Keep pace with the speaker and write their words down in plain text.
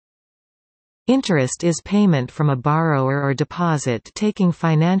Interest is payment from a borrower or deposit-taking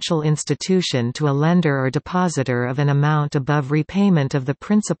financial institution to a lender or depositor of an amount above repayment of the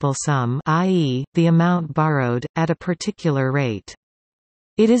principal sum, i.e., the amount borrowed, at a particular rate.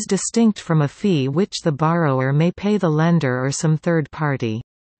 It is distinct from a fee which the borrower may pay the lender or some third party.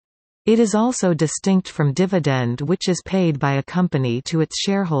 It is also distinct from dividend, which is paid by a company to its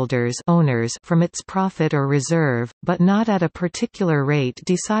shareholders owners from its profit or reserve, but not at a particular rate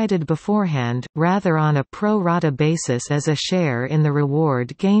decided beforehand, rather on a pro rata basis as a share in the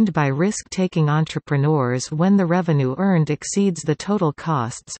reward gained by risk-taking entrepreneurs when the revenue earned exceeds the total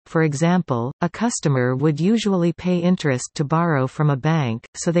costs. For example, a customer would usually pay interest to borrow from a bank,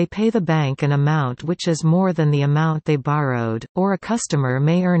 so they pay the bank an amount which is more than the amount they borrowed, or a customer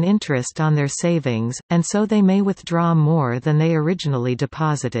may earn interest on their savings, and so they may withdraw more than they originally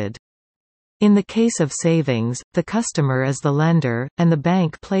deposited. In the case of savings, the customer is the lender, and the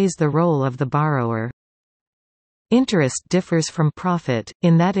bank plays the role of the borrower. Interest differs from profit,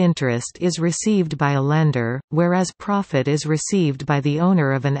 in that interest is received by a lender, whereas profit is received by the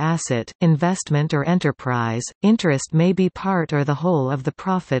owner of an asset, investment or enterprise. Interest may be part or the whole of the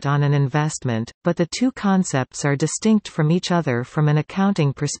profit on an investment, but the two concepts are distinct from each other from an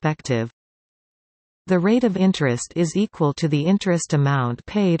accounting perspective. The rate of interest is equal to the interest amount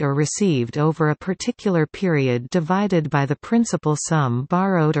paid or received over a particular period divided by the principal sum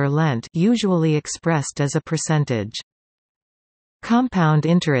borrowed or lent, usually expressed as a percentage. Compound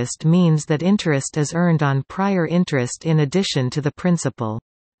interest means that interest is earned on prior interest in addition to the principal.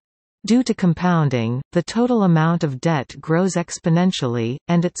 Due to compounding, the total amount of debt grows exponentially,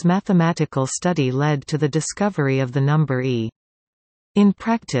 and its mathematical study led to the discovery of the number e. In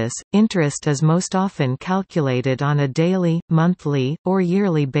practice, interest is most often calculated on a daily, monthly, or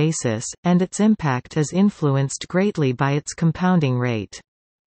yearly basis, and its impact is influenced greatly by its compounding rate.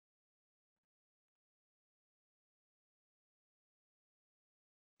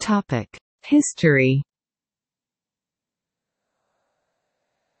 History.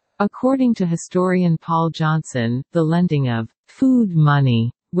 According to historian Paul Johnson, the lending of food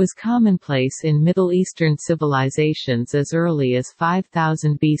money was commonplace in Middle Eastern civilizations as early as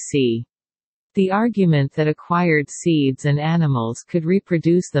 5000 BC. The argument that acquired seeds and animals could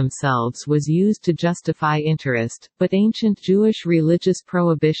reproduce themselves was used to justify interest, but ancient Jewish religious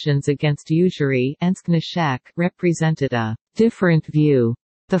prohibitions against usury represented a different view.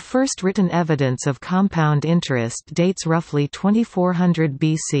 The first written evidence of compound interest dates roughly 2400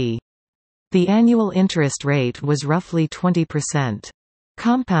 BC. The annual interest rate was roughly 20%.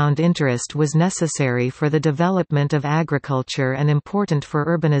 Compound interest was necessary for the development of agriculture and important for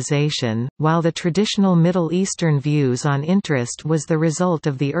urbanization, while the traditional Middle Eastern views on interest was the result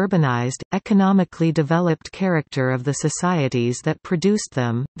of the urbanized, economically developed character of the societies that produced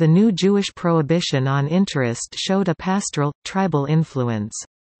them. The new Jewish prohibition on interest showed a pastoral, tribal influence.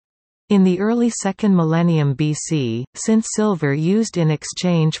 In the early 2nd millennium BC, since silver used in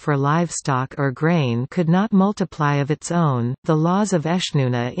exchange for livestock or grain could not multiply of its own, the laws of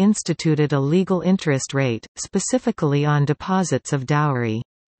Eshnunna instituted a legal interest rate, specifically on deposits of dowry.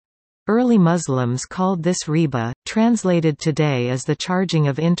 Early Muslims called this riba, translated today as the charging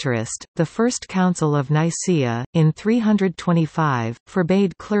of interest. The First Council of Nicaea, in 325,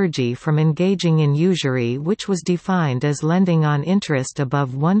 forbade clergy from engaging in usury, which was defined as lending on interest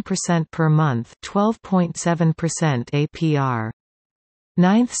above 1% per month, 12.7% APR.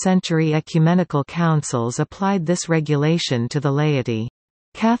 9th-century ecumenical councils applied this regulation to the laity.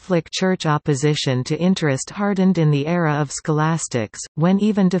 Catholic Church opposition to interest hardened in the era of scholastics, when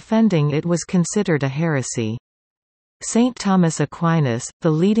even defending it was considered a heresy. Saint Thomas Aquinas,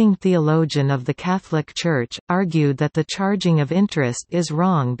 the leading theologian of the Catholic Church, argued that the charging of interest is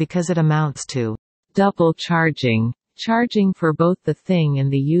wrong because it amounts to double charging, charging for both the thing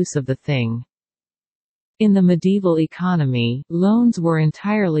and the use of the thing. In the medieval economy, loans were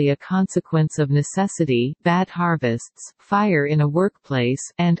entirely a consequence of necessity, bad harvests, fire in a workplace,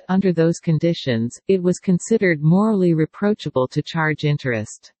 and, under those conditions, it was considered morally reproachable to charge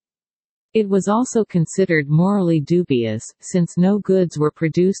interest. It was also considered morally dubious, since no goods were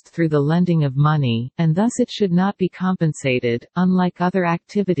produced through the lending of money, and thus it should not be compensated, unlike other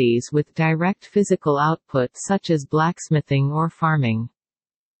activities with direct physical output such as blacksmithing or farming.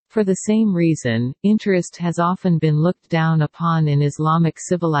 For the same reason, interest has often been looked down upon in Islamic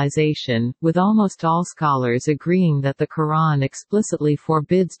civilization, with almost all scholars agreeing that the Quran explicitly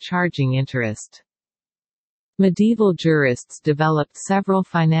forbids charging interest. Medieval jurists developed several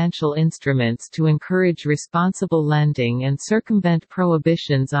financial instruments to encourage responsible lending and circumvent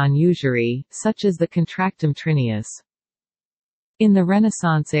prohibitions on usury, such as the Contractum Triennius. In the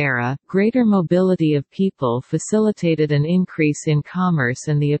Renaissance era, greater mobility of people facilitated an increase in commerce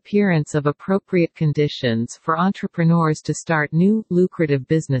and the appearance of appropriate conditions for entrepreneurs to start new, lucrative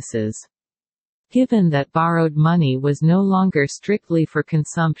businesses. Given that borrowed money was no longer strictly for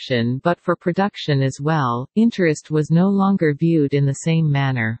consumption but for production as well, interest was no longer viewed in the same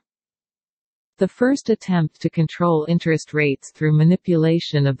manner. The first attempt to control interest rates through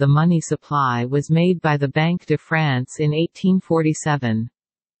manipulation of the money supply was made by the Banque de France in 1847.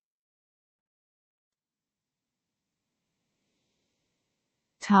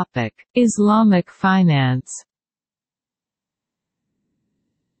 Islamic finance.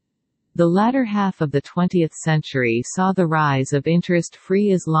 The latter half of the 20th century saw the rise of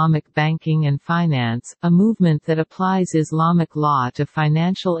interest-free Islamic banking and finance, a movement that applies Islamic law to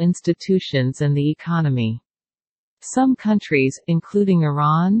financial institutions and the economy. Some countries, including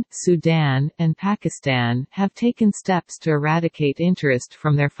Iran, Sudan, and Pakistan, have taken steps to eradicate interest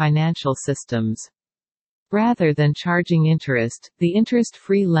from their financial systems. Rather than charging interest, the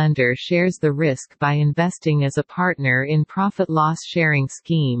interest-free lender shares the risk by investing as a partner in profit-loss sharing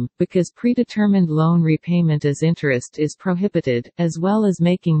scheme, because predetermined loan repayment as interest is prohibited, as well as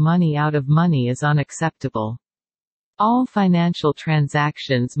making money out of money is unacceptable. All financial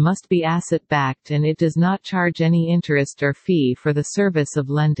transactions must be asset-backed and it does not charge any interest or fee for the service of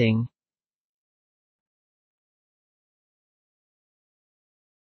lending.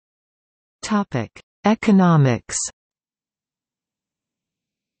 Economics.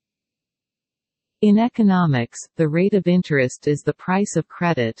 In economics, the rate of interest is the price of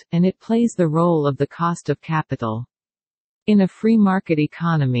credit, and it plays the role of the cost of capital. In a free market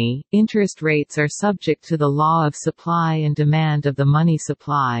economy, interest rates are subject to the law of supply and demand of the money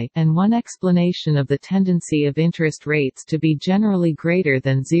supply, and one explanation of the tendency of interest rates to be generally greater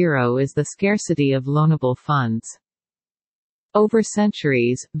than zero is the scarcity of loanable funds. Over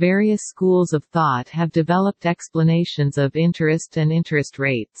centuries, various schools of thought have developed explanations of interest and interest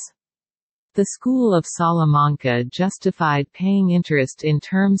rates. The school of Salamanca justified paying interest in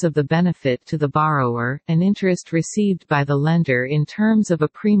terms of the benefit to the borrower, and interest received by the lender in terms of a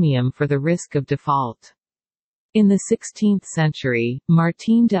premium for the risk of default. In the 16th century,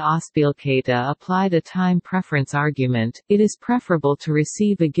 Martín de Azpilicueta applied a time preference argument: it is preferable to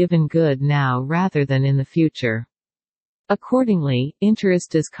receive a given good now rather than in the future. Accordingly,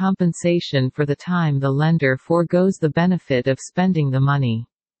 interest is compensation for the time the lender forgoes the benefit of spending the money.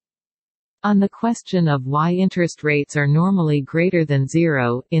 On the question of why interest rates are normally greater than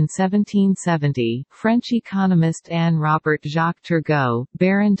zero, in 1770, French economist Anne-Robert Jacques Turgot,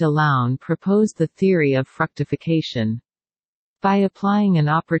 Baron de Laune proposed the theory of fructification. By applying an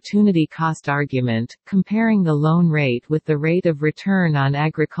opportunity cost argument, comparing the loan rate with the rate of return on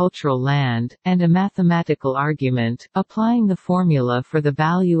agricultural land, and a mathematical argument, applying the formula for the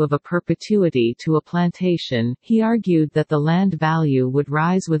value of a perpetuity to a plantation, he argued that the land value would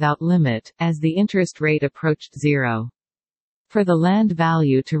rise without limit, as the interest rate approached zero. For the land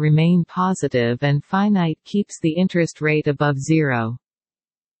value to remain positive and finite keeps the interest rate above zero.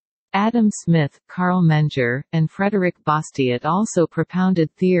 Adam Smith, Carl Menger, and Frederick Bastiat also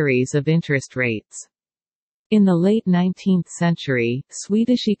propounded theories of interest rates. In the late 19th century,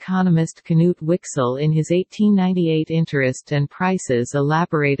 Swedish economist Knut Wicksell in his 1898 Interest and Prices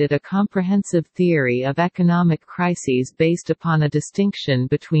elaborated a comprehensive theory of economic crises based upon a distinction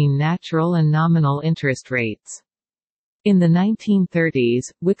between natural and nominal interest rates. In the 1930s,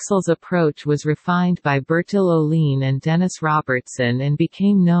 Wicksell's approach was refined by Bertil Ohlin and Dennis Robertson and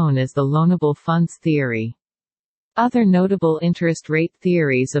became known as the loanable funds theory. Other notable interest rate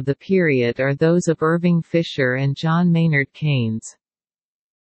theories of the period are those of Irving Fisher and John Maynard Keynes.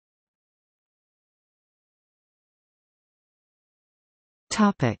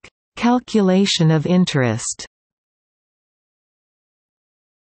 Calculation of interest.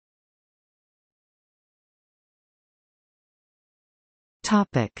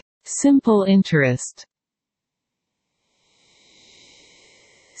 Simple interest.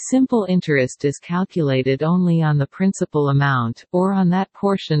 Simple interest is calculated only on the principal amount, or on that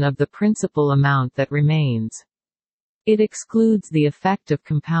portion of the principal amount that remains. It excludes the effect of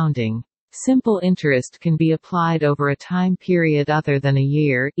compounding. Simple interest can be applied over a time period other than a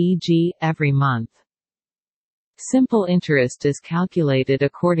year, e.g., every month. Simple interest is calculated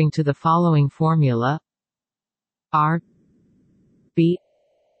according to the following formula: R B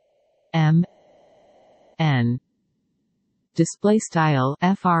M N display style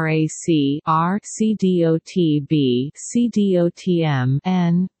frac R C D O T B C D O T M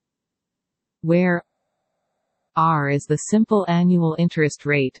N, where R is the simple annual interest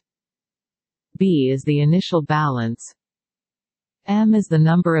rate, B is the initial balance, M is the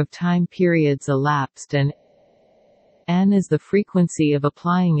number of time periods elapsed and N is the frequency of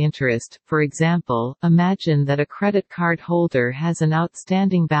applying interest. For example, imagine that a credit card holder has an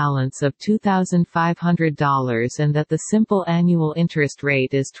outstanding balance of $2,500 and that the simple annual interest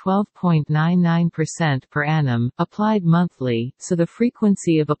rate is 12.99% per annum, applied monthly, so the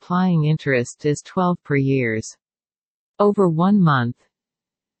frequency of applying interest is 12 per years. Over 1 month,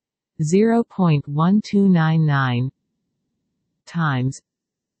 0.1299 times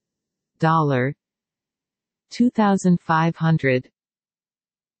 $2,500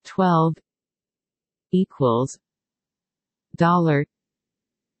 12 equals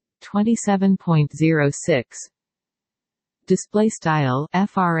 $27.06. Display style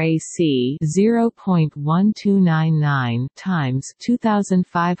frac 0.1299 times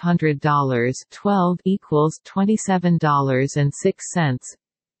 $2,500 12 equals $27.06.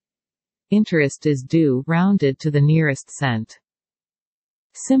 Interest is due rounded to the nearest cent.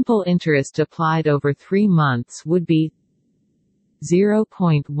 Simple interest applied over 3 months would be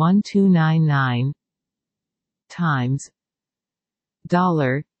 0.1299 times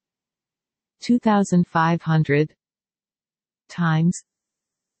 $2,500 times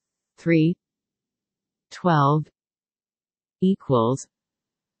 312 equals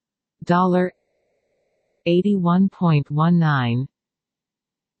 $81.19.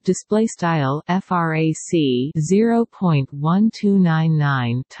 Display style frac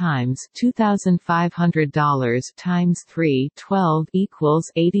 0.1299 times $2,500 times 312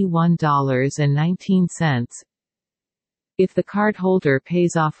 equals $81.19. If the cardholder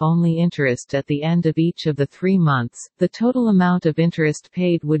pays off only interest at the end of each of the 3 months, the total amount of interest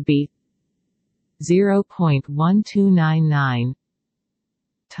paid would be 0.1299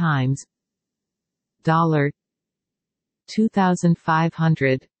 times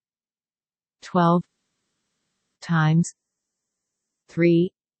 $2,500 12 times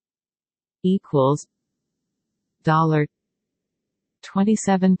 3 equals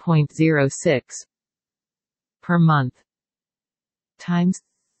 $27.06 per month times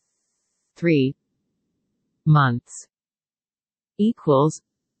 3 months equals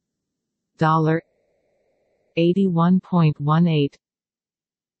 $81.18.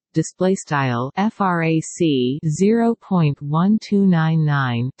 Display style frac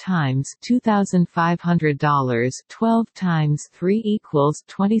 0.1299 times $2,500 12 times 3 equals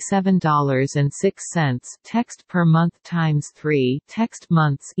 $27.06. Text per month times 3 text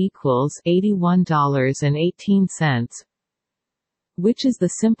months equals $81.18. Which is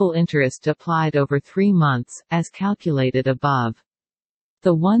the simple interest applied over 3 months, as calculated above.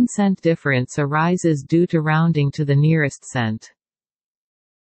 The 1 cent difference arises due to rounding to the nearest cent.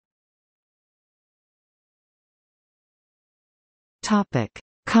 Topic: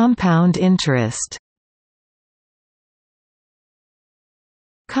 Compound interest.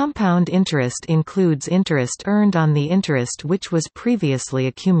 Compound interest includes interest earned on the interest which was previously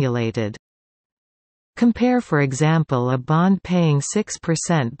accumulated. Compare for example a bond paying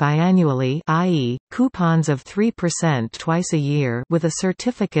 6% biannually, i.e., coupons of 3% twice a year, with a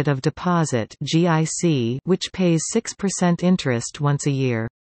certificate of deposit (GIC) which pays 6% interest once a year.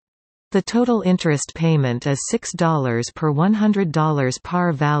 The total interest payment is $6 per $100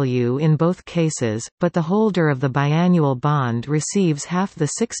 par value in both cases, but the holder of the biannual bond receives half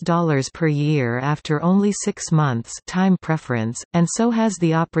the $6 per year after only 6 months time preference, and so has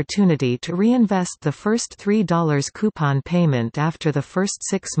the opportunity to reinvest the first $3 coupon payment after the first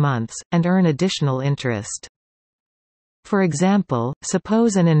 6 months, and earn additional interest. For example,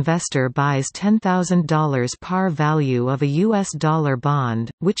 suppose an investor buys $10,000 par value of a US dollar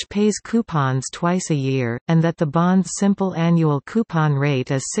bond, which pays coupons twice a year, and that the bond's simple annual coupon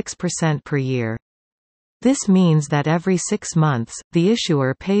rate is 6% per year. This means that every 6 months, the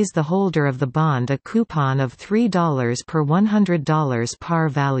issuer pays the holder of the bond a coupon of $3 per $100 par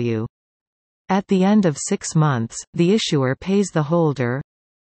value. At the end of 6 months, the issuer pays the holder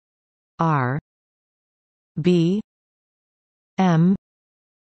R B M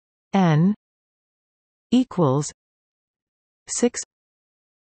N equals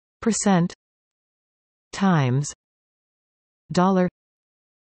 6% times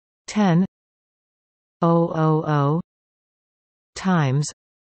 $10,000 times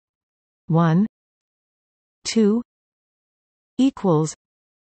 1 2 equals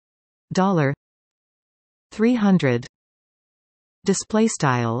 $300. Display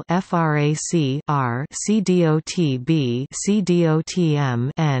style frac r cdot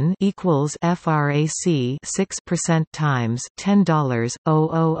cdot n equals frac 6% times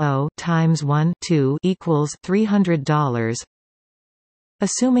 $10,000 times 1 2 equals $300.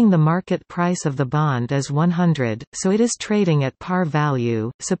 Assuming the market price of the bond is 100, so it is trading at par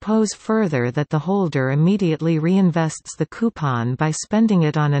value, suppose further that the holder immediately reinvests the coupon by spending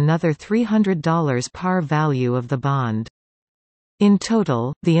it on another $300 par value of the bond. In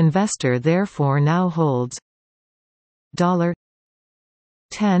total, the investor therefore now holds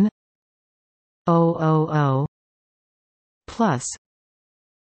 $10,000 plus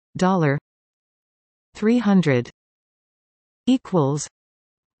 $300 equals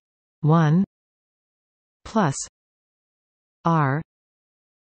 1 plus R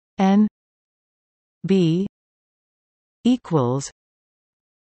N B equals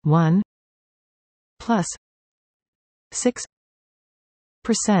 1 plus 6%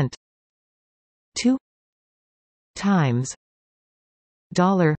 2 times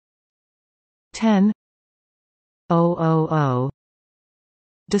 $10,000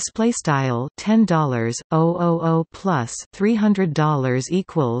 display style $10,000 plus $300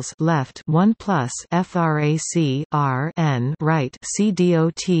 equals left 1 plus frac R N right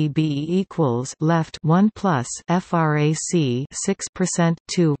CDOT B equals left 1 plus frac 6%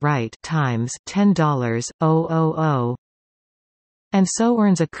 2 right times $10,000 and so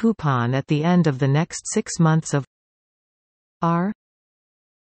earns a coupon at the end of the next 6 months of R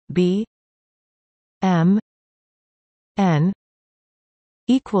B M N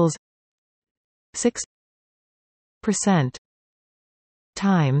equals 6%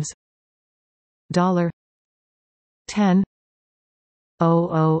 times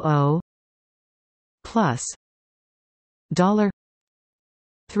 $10,000 plus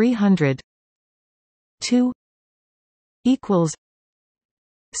 $300 2 equals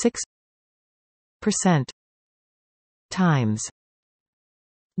 6% times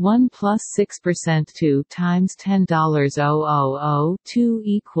 1 plus 6% 2 times $10,000 2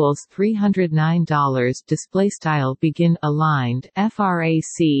 equals $309 display style begin aligned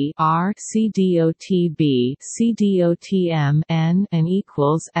frac R CDOT CDOTM N and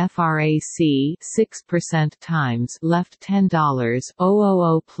equals frac 6% times left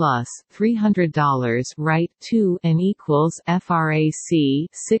 $10,000 plus $300 right 2 and equals frac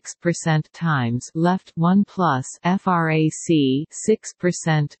 6% times left 1 plus frac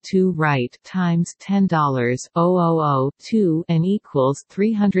 6% 2 right times $10,000 2 and equals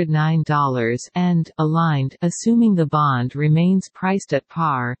 $309 and aligned assuming the bond remains priced at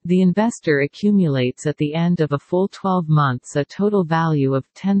par, the investor accumulates at the end of a full 12 months a total value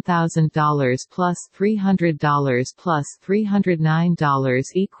of $10,000 plus $300 plus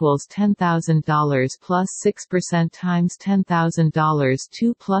 $309 equals $10,000 plus 6% times $10,000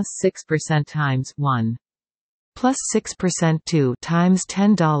 2 plus 6% times 1 plus 6% 2 times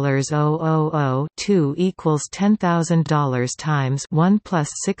 $10,000 2 equals $10,000 times 1 plus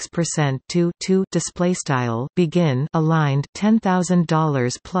 6% 2 display style begin aligned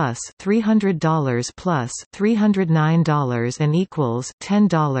 $10,000 plus $300 plus $309 and equals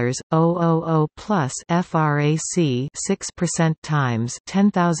 $10,000 plus frac 6% times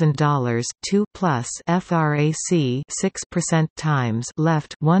 $10,000 2 plus frac 6% times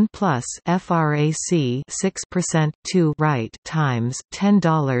left 1 plus frac 6% 2 right times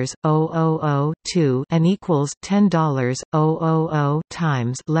 $10,000 2 and equals $10,000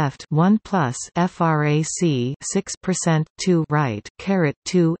 times left 1 plus frac 6% 2 right caret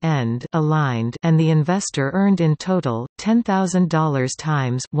 2 end aligned and the investor earned in total $10,000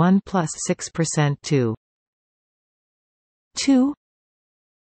 times 1 plus 6% 2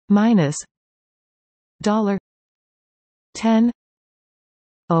 minus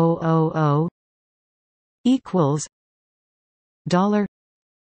 $10,000 equals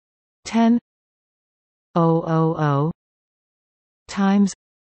 $10,000 times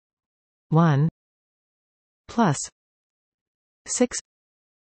 1 plus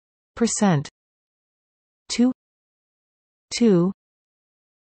 6% 2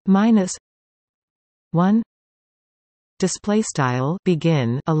 minus 1 display style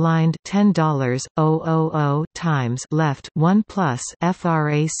begin aligned $10,000 times left 1 plus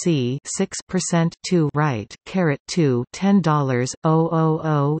frac 6% 2 right caret 2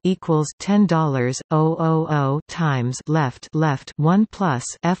 $10,000 equals $10,000 times left 1 plus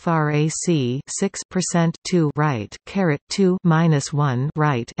frac 6% 2 right caret 2 minus 1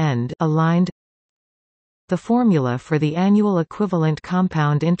 right end aligned. The formula for the annual equivalent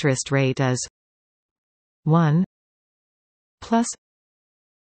compound interest rate is 1 plus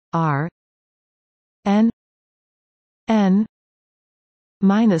R N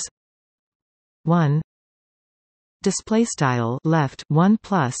minus 1 display style left 1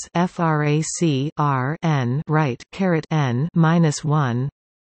 plus frac R N right caret N minus 1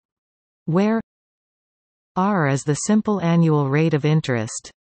 where R is the simple annual rate of interest.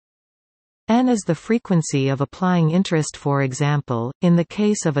 N is the frequency of applying interest. For example, in the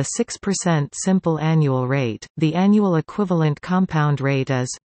case of a 6% simple annual rate, the annual equivalent compound rate is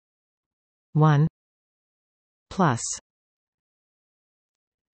 1 plus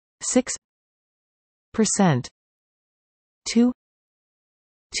 6%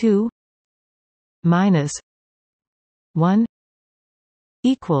 2 minus 1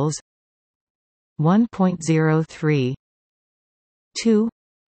 equals 1.03. 2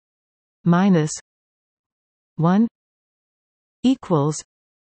 minus 1 equals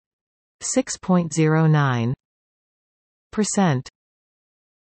 6.09%.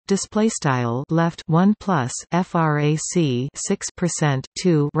 Display style left 1 plus frac 6%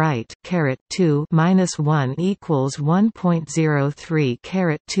 2 right caret 2 minus 1 equals 1.03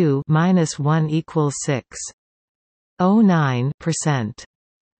 caret 2 minus 1 equals 6.09%.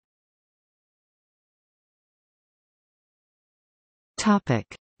 Topic: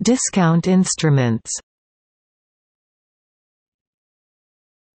 Discount instruments.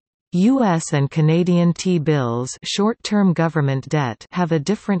 U.S. and Canadian T-bills, short-term government debt, have a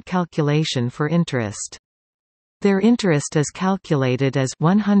different calculation for interest. Their interest is calculated as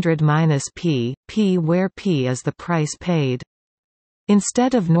 100 minus p, where p is the price paid.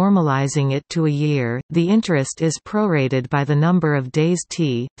 Instead of normalizing it to a year, the interest is prorated by the number of days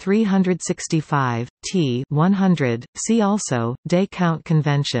t, 365, t, 100. See also, day count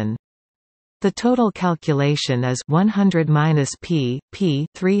convention. The total calculation is 100 minus p,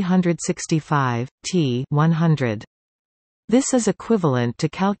 365, t, 100. This is equivalent to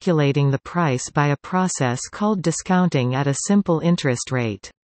calculating the price by a process called discounting at a simple interest rate.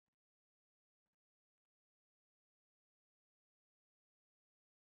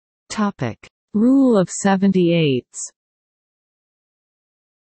 Topic: Rule of 78.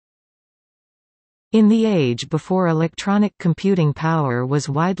 In the age before electronic computing power was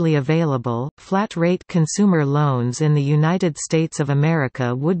widely available, flat-rate consumer loans in the United States of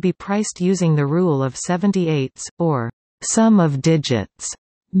America would be priced using the rule of 78, or sum of digits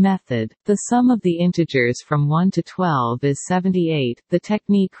method. The sum of the integers from 1 to 12 is 78. The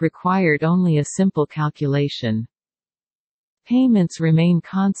technique required only a simple calculation. Payments remain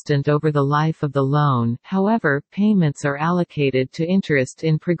constant over the life of the loan, however, payments are allocated to interest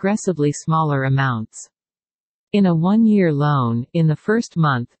in progressively smaller amounts. In a one-year loan, in the first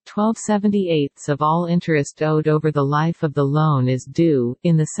month, 12/78 of all interest owed over the life of the loan is due,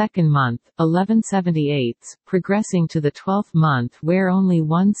 in the second month, 11/78, progressing to the 12th month where only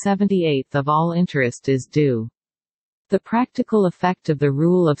 1/78 of all interest is due. The practical effect of the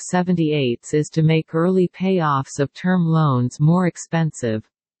rule of 78 is to make early payoffs of term loans more expensive.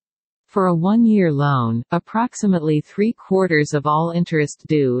 For a one-year loan, approximately 3/4 of all interest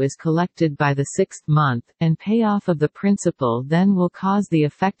due is collected by the sixth month, and payoff of the principal then will cause the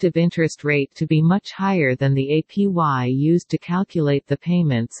effective interest rate to be much higher than the APY used to calculate the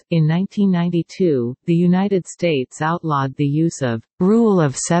payments. In 1992, the United States outlawed the use of rule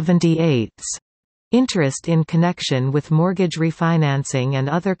of 78 interest in connection with mortgage refinancing and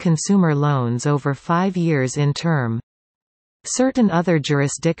other consumer loans over 5 years in term. Certain other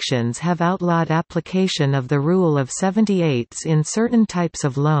jurisdictions have outlawed application of the rule of 78 in certain types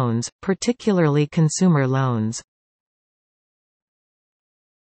of loans, particularly consumer loans.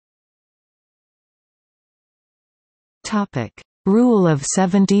 Topic: Rule of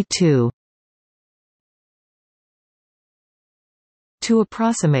 72. To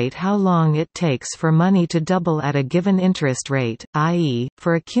approximate how long it takes for money to double at a given interest rate, i.e.,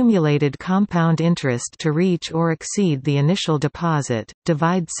 for accumulated compound interest to reach or exceed the initial deposit,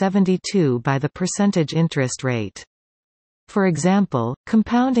 divide 72 by the percentage interest rate. For example,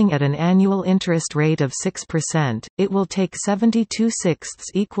 compounding at an annual interest rate of 6%, it will take 72/6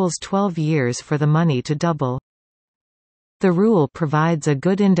 equals 12 years for the money to double. The rule provides a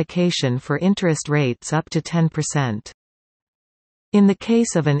good indication for interest rates up to 10%. In the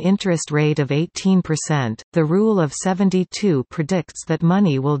case of an interest rate of 18%, the rule of 72 predicts that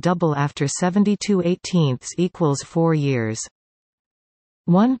money will double after 72/18 equals 4 years.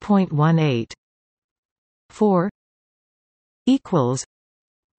 1.18 4 equals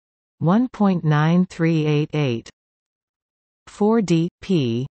 1.9388 4d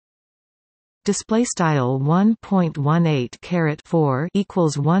p. Display style 1.18 caret 4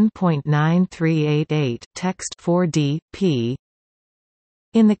 equals 1.9388 text 4d p.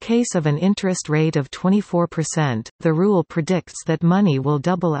 In the case of an interest rate of 24%, the rule predicts that money will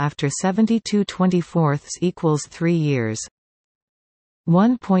double after 72/24 equals 3 years.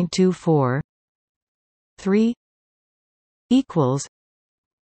 1.24 3 equals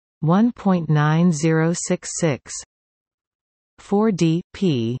 1.9066 4d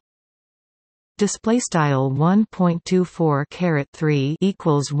p display style 1.24 caret 3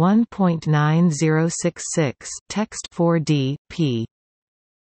 equals 1.9066 text 4d p.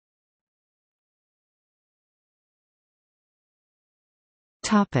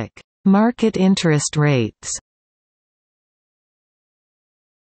 Topic: Market interest rates.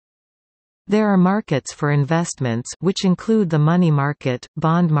 There are markets for investments, which include the money market,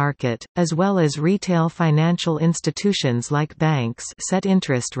 bond market, as well as retail financial institutions like banks set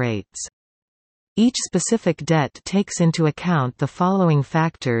interest rates. Each specific debt takes into account the following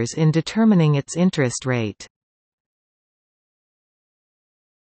factors in determining its interest rate.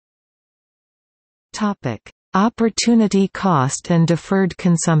 Topic: Opportunity cost and deferred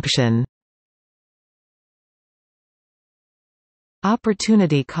consumption.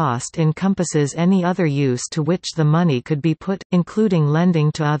 Opportunity cost encompasses any other use to which the money could be put, including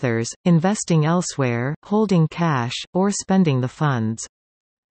lending to others, investing elsewhere, holding cash, or spending the funds.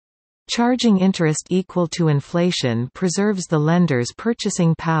 Charging interest equal to inflation preserves the lender's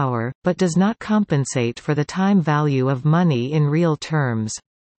purchasing power, but does not compensate for the time value of money in real terms.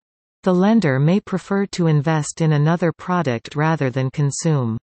 The lender may prefer to invest in another product rather than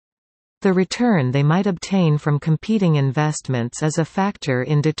consume. The return they might obtain from competing investments is a factor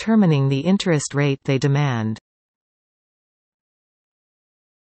in determining the interest rate they demand.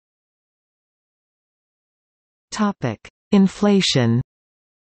 Inflation.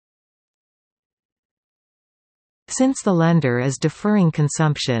 Since the lender is deferring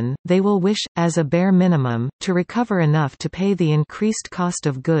consumption, they will wish, as a bare minimum, to recover enough to pay the increased cost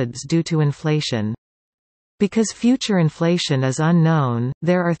of goods due to inflation. Because future inflation is unknown,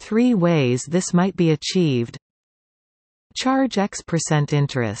 there are three ways this might be achieved. Charge X%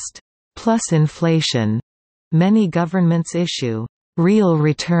 interest plus inflation. Many governments issue real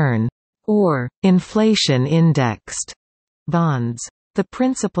return or inflation-indexed bonds. The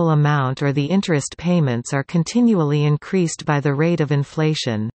principal amount or the interest payments are continually increased by the rate of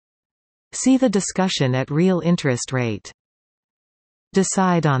inflation. See the discussion at real interest rate.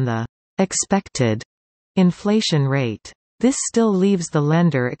 Decide on the expected inflation rate. This still leaves the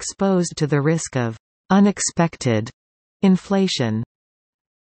lender exposed to the risk of unexpected inflation.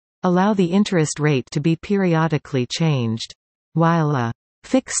 Allow the interest rate to be periodically changed. While a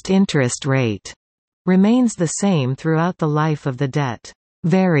fixed interest rate remains the same throughout the life of the debt,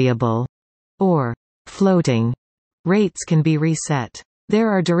 variable or floating rates can be reset. There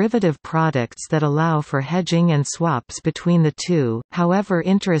are derivative products that allow for hedging and swaps between the two, however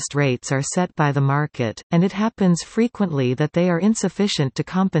interest rates are set by the market, and it happens frequently that they are insufficient to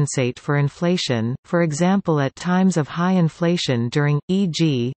compensate for inflation, for example at times of high inflation during,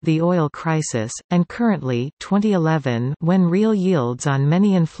 e.g., the oil crisis, and currently 2011 when real yields on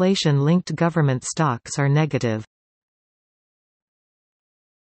many inflation-linked government stocks are negative.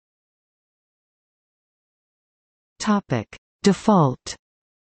 Default.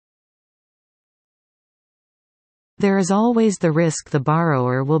 There is always the risk the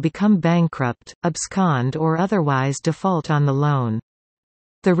borrower will become bankrupt, abscond or otherwise default on the loan.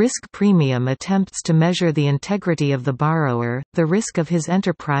 The risk premium attempts to measure the integrity of the borrower, the risk of his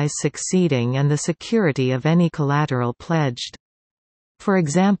enterprise succeeding and the security of any collateral pledged. For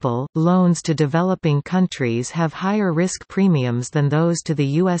example, loans to developing countries have higher risk premiums than those to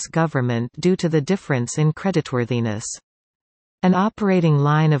the U.S. government due to the difference in creditworthiness. An operating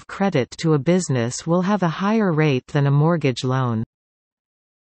line of credit to a business will have a higher rate than a mortgage loan.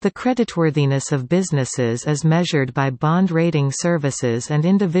 The creditworthiness of businesses is measured by bond rating services and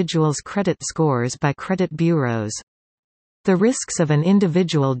individuals' credit scores by credit bureaus. The risks of an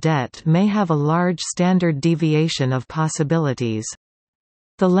individual debt may have a large standard deviation of possibilities.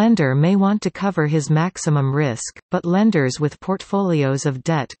 The lender may want to cover his maximum risk, but lenders with portfolios of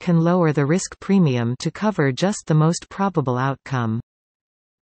debt can lower the risk premium to cover just the most probable outcome.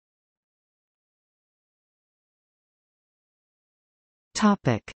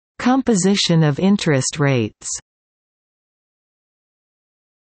 Composition of interest rates.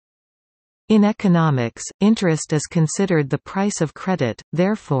 In economics, interest is considered the price of credit,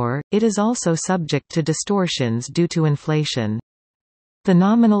 therefore, it is also subject to distortions due to inflation. The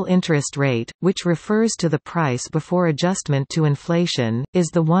nominal interest rate, which refers to the price before adjustment to inflation, is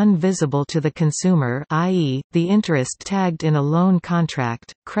the one visible to the consumer, i.e., the interest tagged in a loan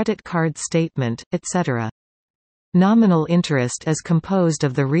contract, credit card statement, etc. Nominal interest is composed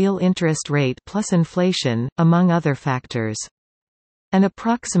of the real interest rate plus inflation, among other factors. An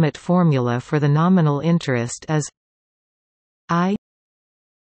approximate formula for the nominal interest is I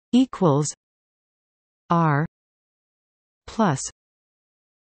equals R plus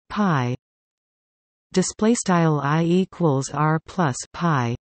pi display style I equals r plus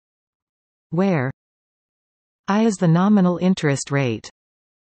pi, where I is the nominal interest rate,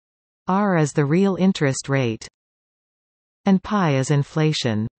 r is the real interest rate, and pi is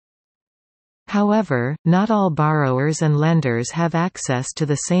inflation. However, not all borrowers and lenders have access to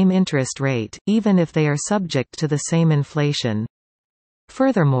the same interest rate, even if they are subject to the same inflation.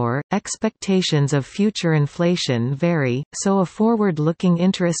 Furthermore, expectations of future inflation vary, so a forward-looking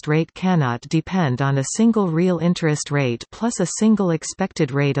interest rate cannot depend on a single real interest rate plus a single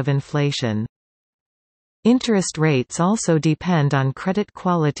expected rate of inflation. Interest rates also depend on credit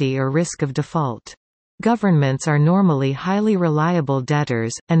quality or risk of default. Governments are normally highly reliable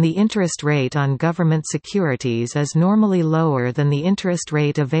debtors, and the interest rate on government securities is normally lower than the interest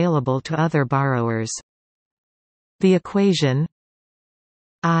rate available to other borrowers. The equation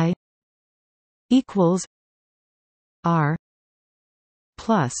I equals R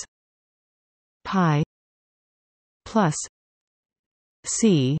plus pi plus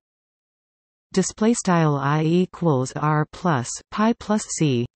C display style I equals R plus pi plus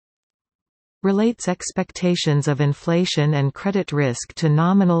C relates expectations of inflation and credit risk to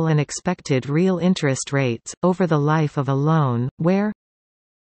nominal and expected real interest rates over the life of a loan, where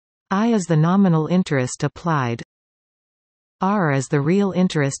I is the nominal interest applied, R is the real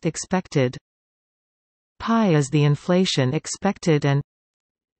interest expected, pi is the inflation expected, and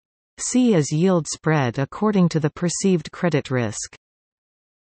C is yield spread according to the perceived credit risk.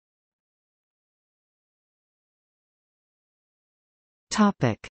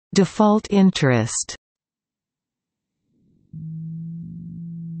 Topic: Default interest.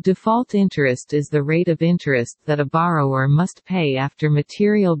 Default interest is the rate of interest that a borrower must pay after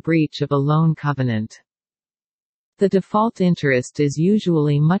material breach of a loan covenant. The default interest is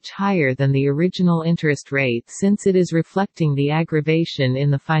usually much higher than the original interest rate since it is reflecting the aggravation in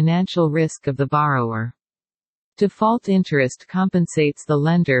the financial risk of the borrower. Default interest compensates the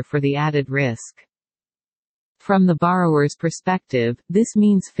lender for the added risk. From the borrower's perspective, this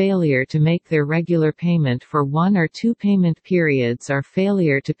means failure to make their regular payment for one or two payment periods or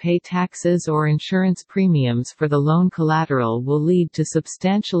failure to pay taxes or insurance premiums for the loan collateral will lead to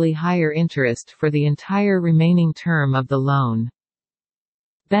substantially higher interest for the entire remaining term of the loan.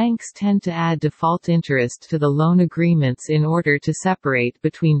 Banks tend to add default interest to the loan agreements in order to separate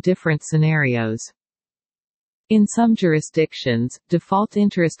between different scenarios. In some jurisdictions, default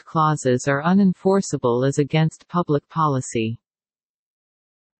interest clauses are unenforceable as against public policy.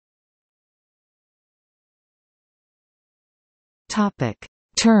 Topic: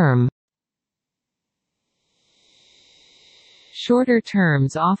 Term. Shorter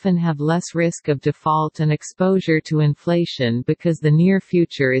terms often have less risk of default and exposure to inflation because the near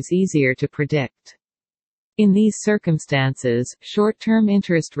future is easier to predict. In these circumstances, short-term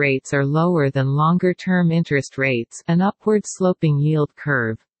interest rates are lower than longer-term interest rates, an upward-sloping yield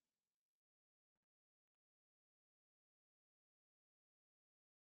curve.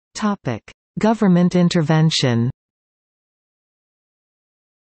 Topic: Government intervention.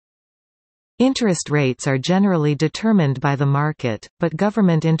 Interest rates are generally determined by the market, but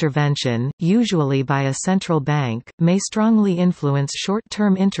government intervention, usually by a central bank, may strongly influence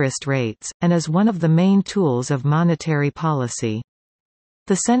short-term interest rates, and is one of the main tools of monetary policy.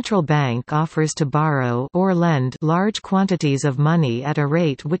 The central bank offers to borrow or lend large quantities of money at a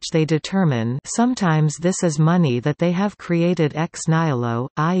rate which they determine. Sometimes this is money that they have created ex nihilo,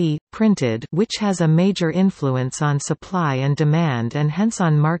 i.e., printed, which has a major influence on supply and demand and hence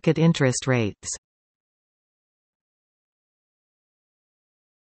on market interest rates.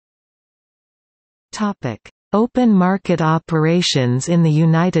 Topic: Open market operations in the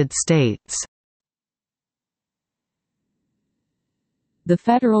United States. The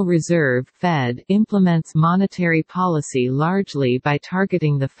Federal Reserve (Fed) implements monetary policy largely by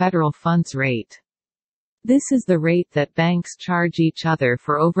targeting the federal funds rate. This is the rate that banks charge each other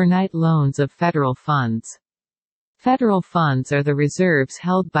for overnight loans of federal funds. Federal funds are the reserves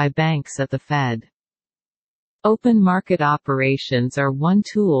held by banks at the Fed. Open market operations are one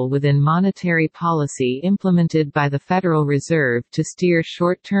tool within monetary policy implemented by the Federal Reserve to steer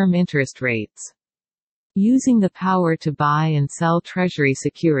short-term interest rates. Using the power to buy and sell Treasury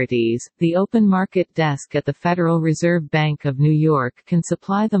securities, the open market desk at the Federal Reserve Bank of New York can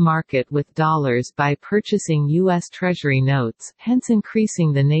supply the market with dollars by purchasing U.S. Treasury notes, hence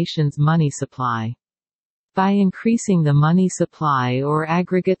increasing the nation's money supply. By increasing the money supply or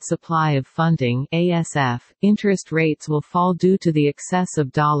aggregate supply of funding (ASF), interest rates will fall due to the excess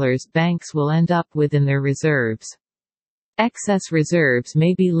of dollars banks will end up with in their reserves. Excess reserves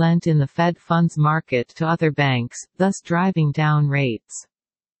may be lent in the Fed funds market to other banks, thus driving down rates.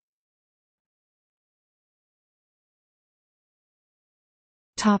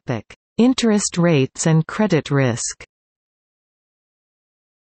 Interest rates and credit risk.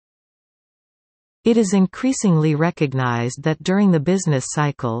 It is increasingly recognized that during the business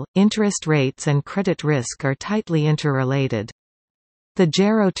cycle, interest rates and credit risk are tightly interrelated. The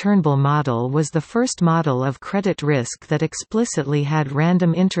Jarrow-Turnbull model was the first model of credit risk that explicitly had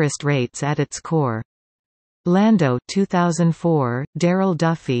random interest rates at its core. Landau 2004, Darrell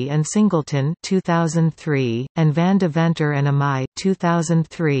Duffy and Singleton 2003, and Van Deventer and Amai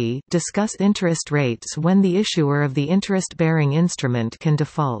 2003 discuss interest rates when the issuer of the interest-bearing instrument can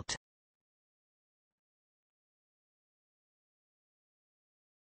default.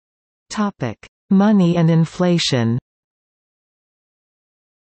 Money and inflation.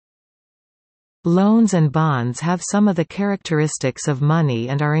 Loans and bonds have some of the characteristics of money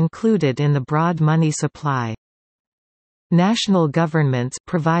and are included in the broad money supply. National governments,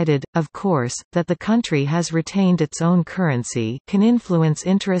 provided, of course, that the country has retained its own currency, can influence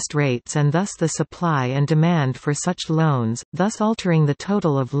interest rates and thus the supply and demand for such loans, thus altering the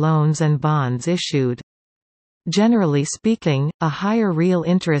total of loans and bonds issued. Generally speaking, a higher real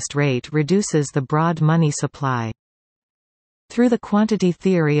interest rate reduces the broad money supply. Through the quantity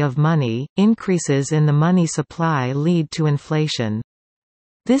theory of money, increases in the money supply lead to inflation.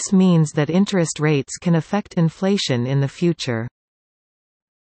 This means that interest rates can affect inflation in the future.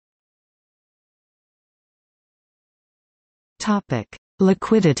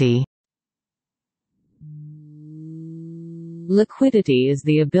 Liquidity. Liquidity is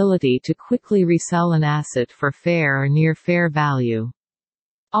the ability to quickly resell an asset for fair or near fair value.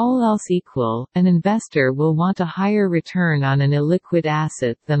 All else equal, an investor will want a higher return on an illiquid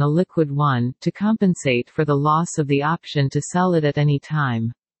asset than a liquid one, to compensate for the loss of the option to sell it at any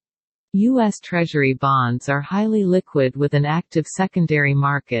time. U.S. Treasury bonds are highly liquid with an active secondary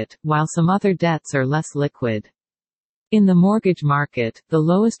market, while some other debts are less liquid. In the mortgage market, the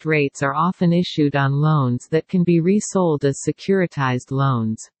lowest rates are often issued on loans that can be resold as securitized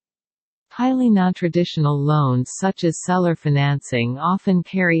loans. Highly nontraditional loans such as seller financing often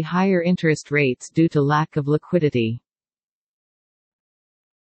carry higher interest rates due to lack of liquidity.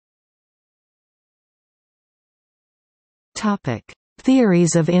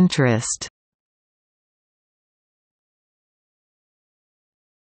 Theories of interest.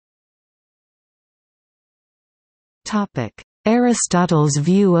 Aristotle's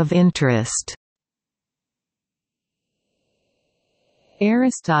view of interest.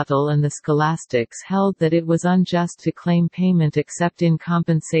 Aristotle and the scholastics held that it was unjust to claim payment except in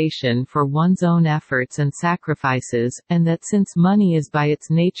compensation for one's own efforts and sacrifices, and that since money is by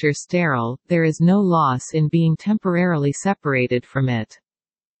its nature sterile, there is no loss in being temporarily separated from it.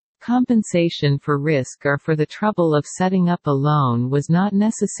 Compensation for risk or for the trouble of setting up a loan was not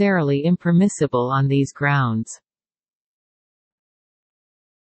necessarily impermissible on these grounds.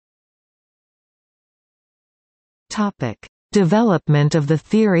 Development of the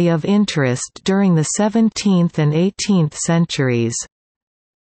theory of interest during the 17th and 18th centuries.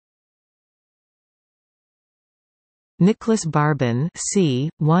 Nicholas Barbon c.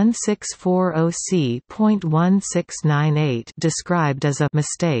 1640c.1698 described as a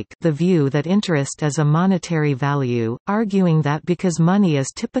mistake the view that interest is a monetary value, arguing that because money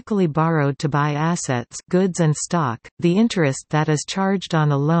is typically borrowed to buy assets, goods and stock, the interest that is charged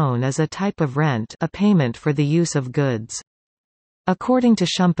on a loan is a type of rent, a payment for the use of goods. According to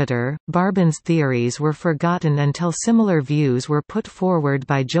Schumpeter, Barbon's theories were forgotten until similar views were put forward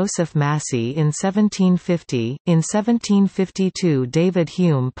by Joseph Massey in 1750. In 1752, David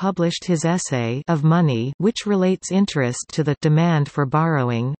Hume published his essay Of Money, which relates interest to the demand for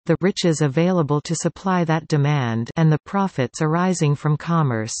borrowing, the riches available to supply that demand, and the profits arising from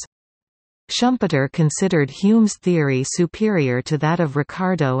commerce. Schumpeter considered Hume's theory superior to that of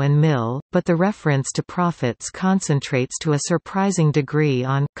Ricardo and Mill, but the reference to profits concentrates to a surprising degree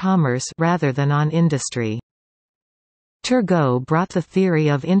on commerce rather than on industry. Turgot brought the theory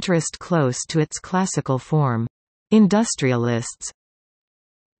of interest close to its classical form. Industrialists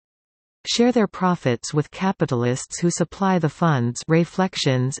share their profits with capitalists who supply the funds.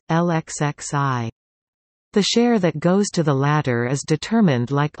 Reflections, LXXI. The share that goes to the latter is determined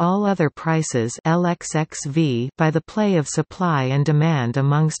like all other prices LXXV by the play of supply and demand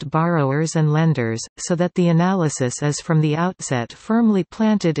amongst borrowers and lenders, so that the analysis is from the outset firmly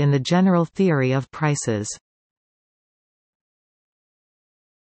planted in the general theory of prices.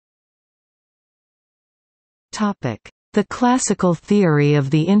 The classical theory of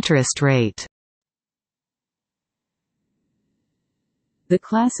the interest rate. The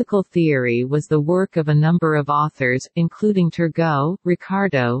classical theory was the work of a number of authors, including Turgot,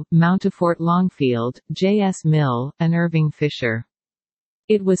 Ricardo, Mountfort Longfield, J. S. Mill, and Irving Fisher.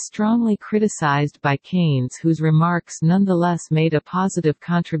 It was strongly criticized by Keynes, whose remarks nonetheless made a positive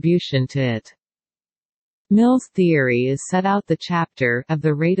contribution to it. Mill's theory is set out the chapter of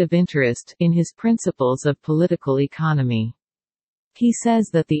the rate of interest in his Principles of Political Economy. He says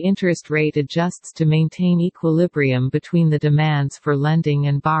that the interest rate adjusts to maintain equilibrium between the demands for lending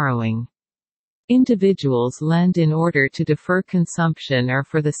and borrowing. Individuals lend in order to defer consumption or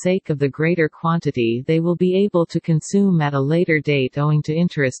for the sake of the greater quantity they will be able to consume at a later date owing to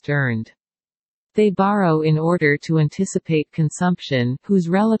interest earned. They borrow in order to anticipate consumption, whose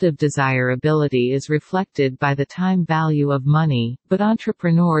relative desirability is reflected by the time value of money, but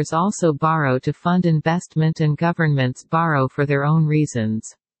entrepreneurs also borrow to fund investment and governments borrow for their own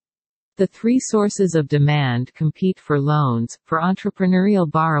reasons. The three sources of demand compete for loans, for entrepreneurial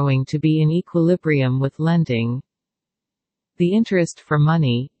borrowing to be in equilibrium with lending. The interest for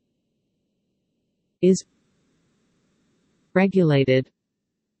money is regulated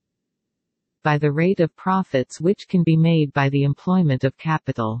by the rate of profits which can be made by the employment of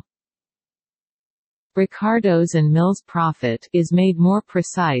capital. Ricardo's and Mill's profit is made more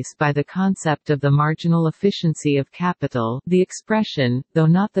precise by the concept of the marginal efficiency of capital. The expression, though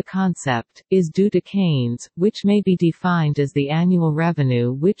not the concept, is due to Keynes, which may be defined as the annual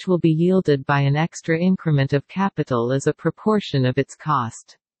revenue which will be yielded by an extra increment of capital as a proportion of its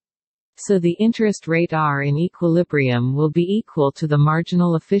cost. So the interest rate R in equilibrium will be equal to the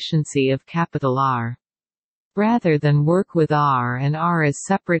marginal efficiency of capital R. Rather than work with R and R as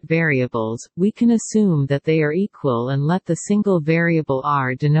separate variables, we can assume that they are equal and let the single variable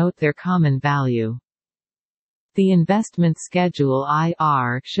R denote their common value. The investment schedule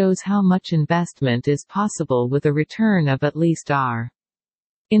IR shows how much investment is possible with a return of at least R.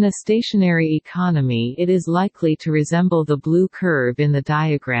 In a stationary economy, it is likely to resemble the blue curve in the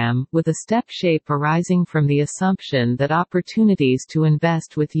diagram, with a step shape arising from the assumption that opportunities to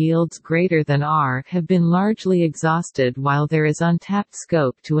invest with yields greater than R have been largely exhausted while there is untapped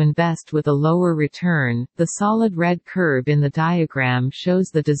scope to invest with a lower return. The solid red curve in the diagram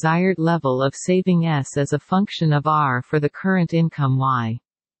shows the desired level of saving S as a function of R for the current income Y.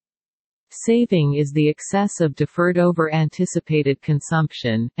 Saving is the excess of deferred over anticipated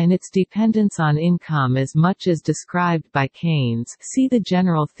consumption, and its dependence on income as much as described by Keynes, see the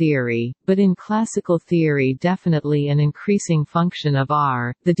general theory, but in classical theory definitely an increasing function of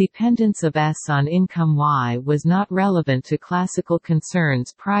R. The dependence of S on income Y was not relevant to classical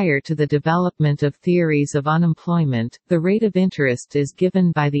concerns prior to the development of theories of unemployment. The rate of interest is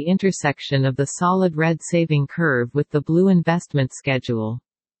given by the intersection of the solid red saving curve with the blue investment schedule.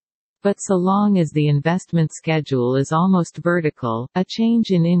 But so long as the investment schedule is almost vertical, a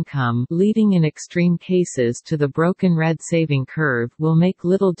change in income, leading in extreme cases to the broken red saving curve, will make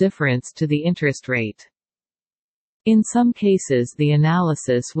little difference to the interest rate. In some cases the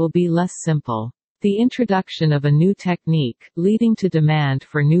analysis will be less simple. The introduction of a new technique, leading to demand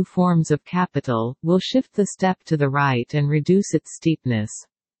for new forms of capital, will shift the step to the right and reduce its steepness.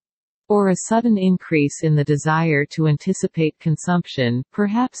 Or a sudden increase in the desire to anticipate consumption,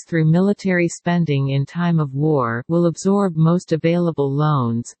 perhaps through military spending in time of war, will absorb most available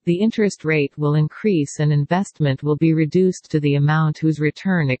loans, the interest rate will increase and investment will be reduced to the amount whose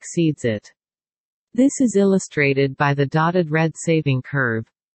return exceeds it. This is illustrated by the dotted red saving curve.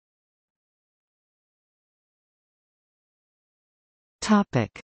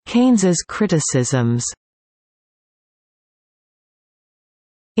 Keynes's criticisms.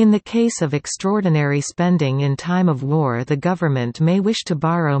 In the case of extraordinary spending in time of war, the government may wish to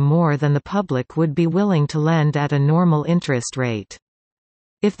borrow more than the public would be willing to lend at a normal interest rate.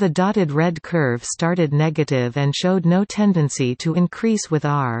 If the dotted red curve started negative and showed no tendency to increase with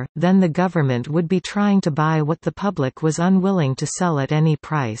R, then the government would be trying to buy what the public was unwilling to sell at any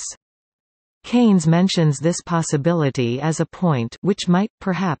price. Keynes mentions this possibility as a point which might,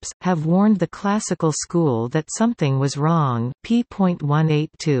 perhaps, have warned the classical school that something was wrong.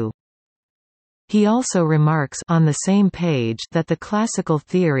 p.182. He also remarks on the same page that the classical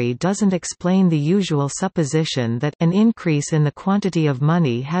theory doesn't explain the usual supposition that an increase in the quantity of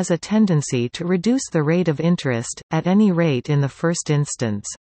money has a tendency to reduce the rate of interest, at any rate in the first instance.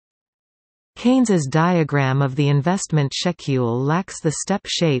 Keynes's diagram of the investment schedule lacks the step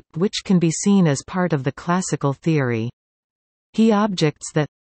shape which can be seen as part of the classical theory. He objects that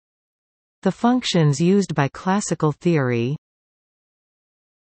the functions used by classical theory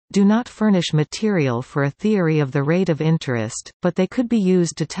do not furnish material for a theory of the rate of interest, but they could be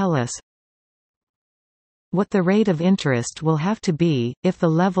used to tell us what the rate of interest will have to be, if the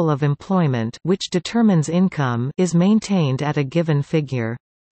level of employment which determines income is maintained at a given figure.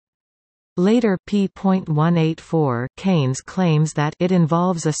 Later p.184 Keynes claims that it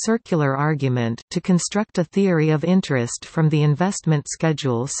involves a circular argument to construct a theory of interest from the investment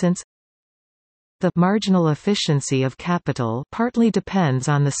schedule, since the marginal efficiency of capital partly depends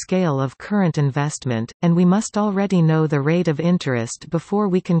on the scale of current investment, and we must already know the rate of interest before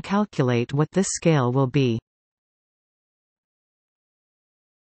we can calculate what this scale will be.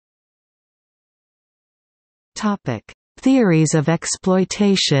 Topic: Theories of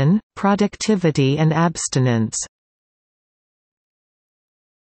exploitation, productivity and abstinence.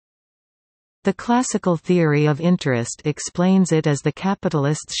 The classical theory of interest explains it as the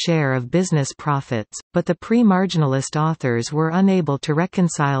capitalist's share of business profits, but the pre-marginalist authors were unable to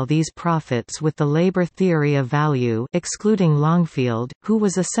reconcile these profits with the labor theory of value, excluding Longfield, who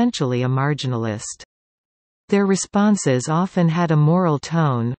was essentially a marginalist. Their responses often had a moral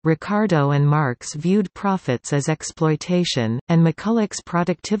tone. Ricardo and Marx viewed profits as exploitation, and McCulloch's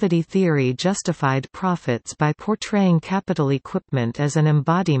productivity theory justified profits by portraying capital equipment as an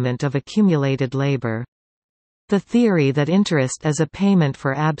embodiment of accumulated labor. The theory that interest as a payment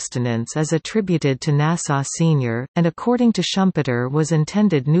for abstinence is attributed to Nassau Sr., and according to Schumpeter was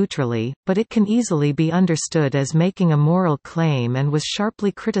intended neutrally, but it can easily be understood as making a moral claim and was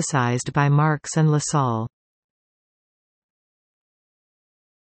sharply criticized by Marx and Lassalle.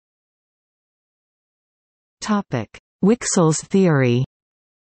 Wicksell's theory.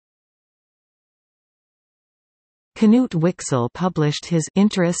 Knut Wicksell published his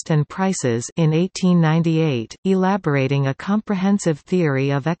Interest and Prices in 1898, elaborating a comprehensive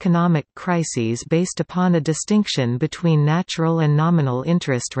theory of economic crises based upon a distinction between natural and nominal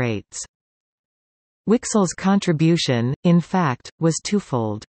interest rates. Wicksell's contribution, in fact, was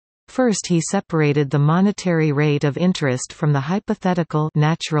twofold. First, he separated the monetary rate of interest from the hypothetical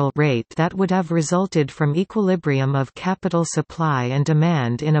natural rate that would have resulted from equilibrium of capital supply and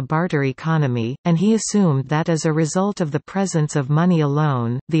demand in a barter economy, and he assumed that as a result of the presence of money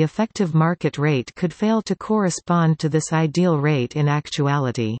alone, the effective market rate could fail to correspond to this ideal rate in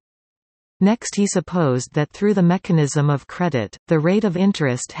actuality. Next, he supposed that through the mechanism of credit, the rate of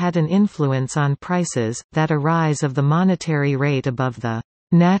interest had an influence on prices, that a rise of the monetary rate above the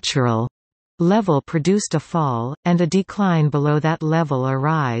natural level produced a fall, and a decline below that level a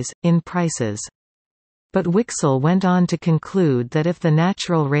rise, in prices. But Wicksell went on to conclude that if the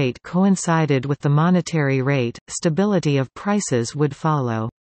natural rate coincided with the monetary rate, stability of prices would follow.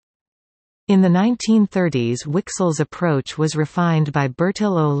 In the 1930s, Wicksell's approach was refined by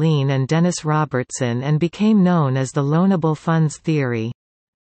Bertil Ohlin and Dennis Robertson and became known as the loanable funds theory.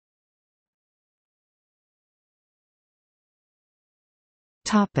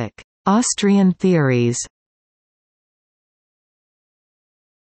 Austrian theories.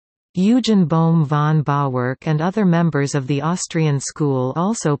 Eugen Bohm von Bauwerk and other members of the Austrian school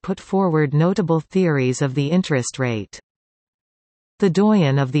also put forward notable theories of the interest rate. The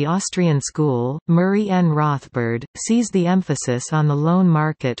doyen of the Austrian school, Murray N. Rothbard, sees the emphasis on the loan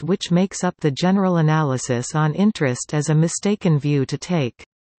market, which makes up the general analysis on interest, as a mistaken view to take.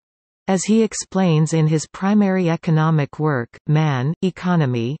 As he explains in his primary economic work, Man,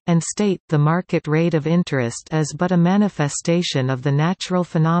 Economy, and State, the market rate of interest is but a manifestation of the natural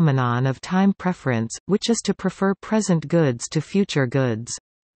phenomenon of time preference, which is to prefer present goods to future goods.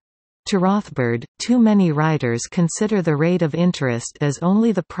 To Rothbard, too many writers consider the rate of interest as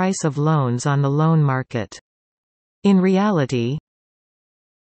only the price of loans on the loan market. In reality,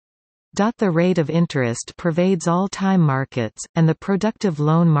 the rate of interest pervades all time markets, and the productive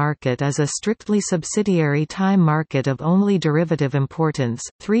loan market is a strictly subsidiary time market of only derivative importance.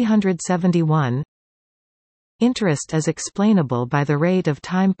 371. Interest is explainable by the rate of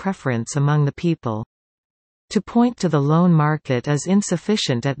time preference among the people. To point to the loan market is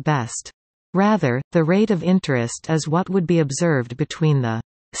insufficient at best. Rather, the rate of interest is what would be observed between the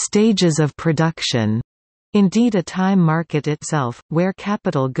stages of production. Indeed, a time market itself, where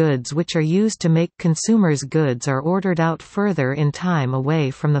capital goods which are used to make consumers' goods are ordered out further in time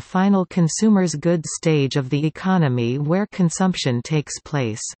away from the final consumers' goods stage of the economy where consumption takes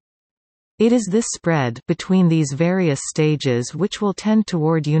place. It is this spread between these various stages which will tend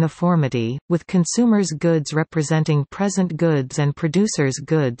toward uniformity, with consumers' goods representing present goods and producers'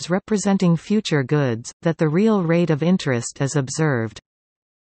 goods representing future goods, that the real rate of interest is observed.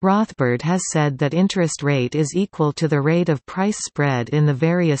 Rothbard has said that interest rate is equal to the rate of price spread in the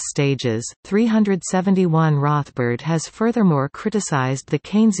various stages. 371 Rothbard has furthermore criticized the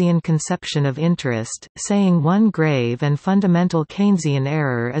Keynesian conception of interest, saying one grave and fundamental Keynesian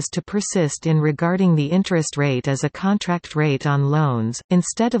error is to persist in regarding the interest rate as a contract rate on loans,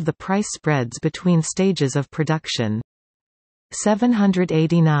 instead of the price spreads between stages of production.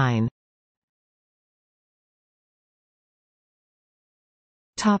 789.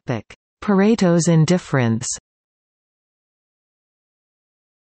 Pareto's indifference.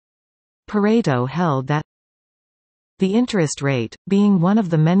 Pareto held that the interest rate, being one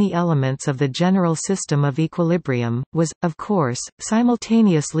of the many elements of the general system of equilibrium, was, of course,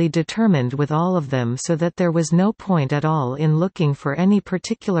 simultaneously determined with all of them, so that there was no point at all in looking for any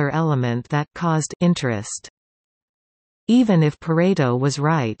particular element that caused interest. Even if Pareto was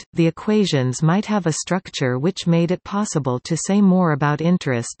right, the equations might have a structure which made it possible to say more about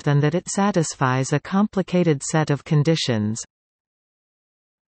interest than that it satisfies a complicated set of conditions.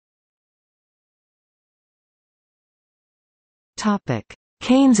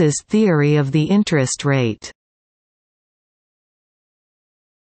 Keynes's theory of the interest rate.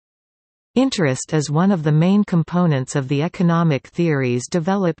 Interest is one of the main components of the economic theories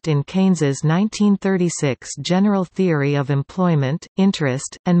developed in Keynes's 1936 General Theory of Employment,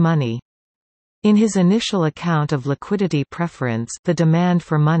 Interest, and Money. In his initial account of liquidity preference, the demand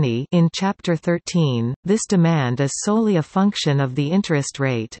for money, in Chapter 13, this demand is solely a function of the interest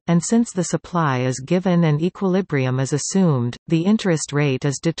rate, and since the supply is given and equilibrium is assumed, the interest rate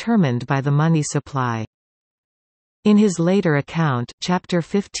is determined by the money supply. In his later account, Chapter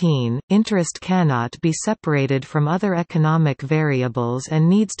 15, interest cannot be separated from other economic variables and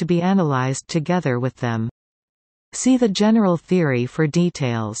needs to be analyzed together with them. See the general theory for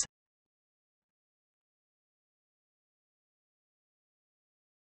details.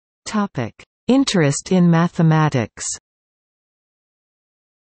 Interest in mathematics.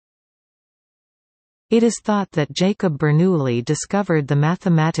 It is thought that Jacob Bernoulli discovered the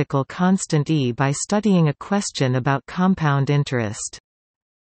mathematical constant E by studying a question about compound interest.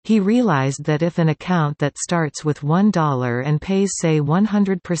 He realized that if an account that starts with $1 and pays say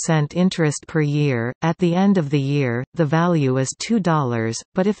 100% interest per year, at the end of the year, the value is $2,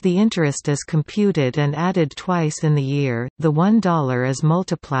 but if the interest is computed and added twice in the year, the $1 is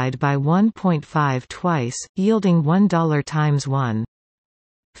multiplied by 1.5 twice, yielding $1 times 1.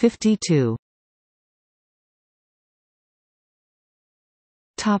 52.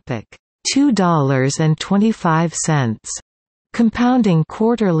 $2.25. Compounding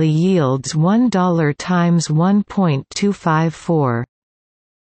quarterly yields $1 times 1.254.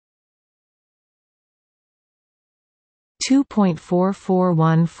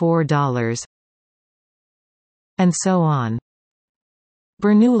 $2.4414. And so on.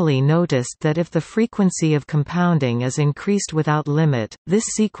 Bernoulli noticed that if the frequency of compounding is increased without limit, this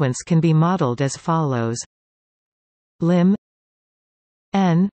sequence can be modeled as follows: lim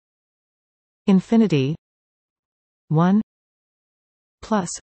n infinity 1 plus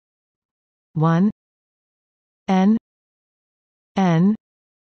 1 n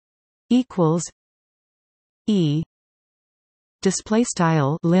equals e display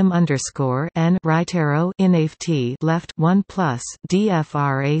style lim underscore n right arrow inft left 1 plus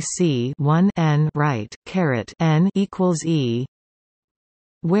dfrac 1 n right caret n equals e,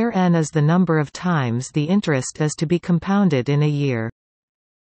 where n is the number of times the interest is to be compounded in a year.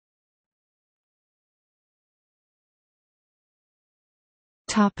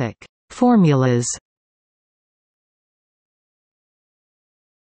 Formulas.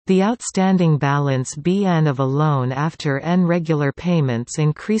 The outstanding balance Bn of a loan after n regular payments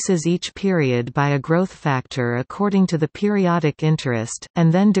increases each period by a growth factor according to the periodic interest,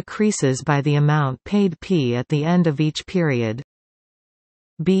 and then decreases by the amount paid P at the end of each period.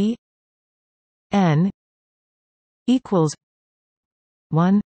 B n equals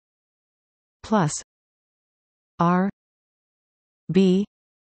 1 plus R B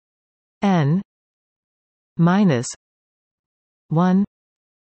n minus 1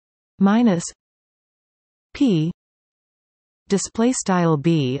 minus P display style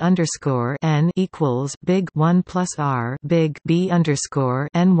B underscore n equals big 1 plus R big B underscore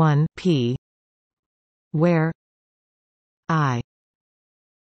n 1 P, where I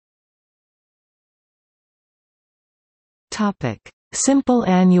simple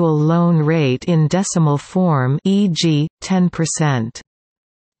annual loan rate in decimal form, e.g., 10%.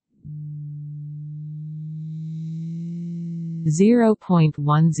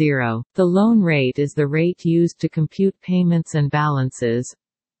 0.10. The loan rate is the rate used to compute payments and balances.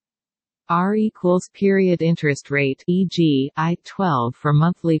 R equals period interest rate, e.g., I-12 for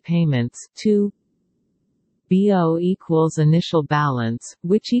monthly payments. 2. BO equals initial balance,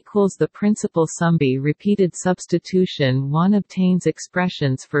 which equals the principal sum. B repeated substitution. 1 obtains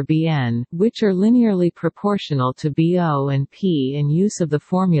expressions for Bn, which are linearly proportional to BO and P, and use of the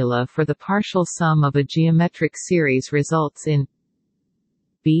formula for the partial sum of a geometric series results in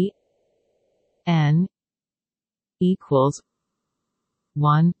Bn equals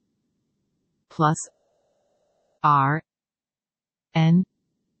 1 plus R n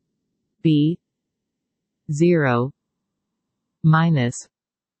b 0 minus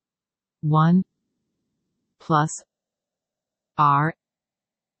 1 plus r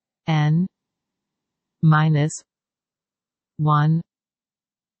n minus 1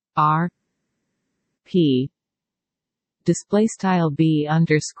 r p display style b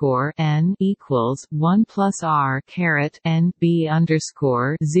underscore n equals 1 plus r caret n b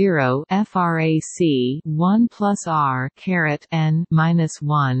underscore 0 frac 1 plus r caret n minus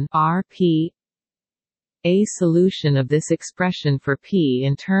 1 r p. A solution of this expression for p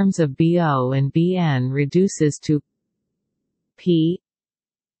in terms of bo and bn reduces to p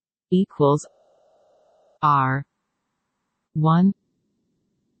equals r 1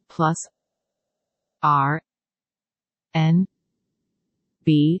 plus r n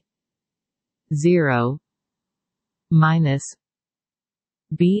b 0 minus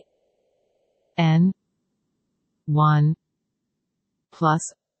b n 1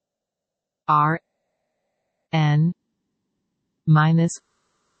 plus r n minus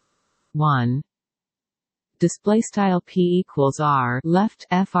 1. Display style p equals r left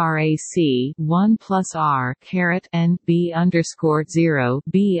frac 1 plus r caret n b underscore 0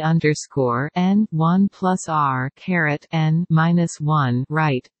 b underscore n 1 plus r caret n minus 1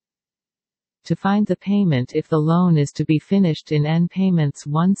 right. To find the payment if the loan is to be finished in n payments,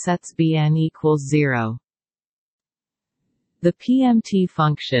 1 sets bn equals 0. The PMT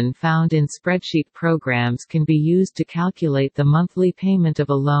function found in spreadsheet programs can be used to calculate the monthly payment of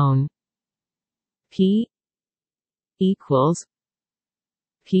a loan. P equals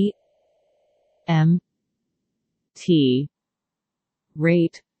P M T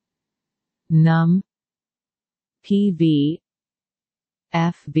rate num PV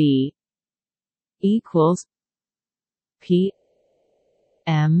FV equals P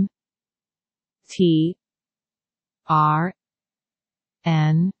M T R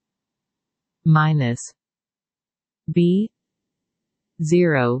N minus B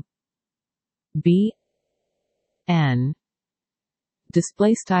 0 B n.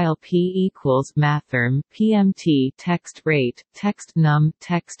 Display style p equals mathrm pmt text rate text num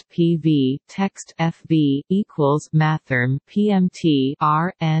text pv text fv equals mathrm pmt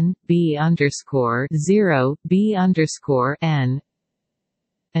r n b underscore 0 b underscore n.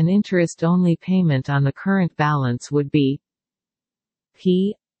 An interest-only payment on the current balance would be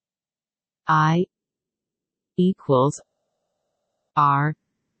p I equals r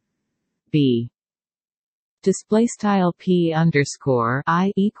b. Display style p underscore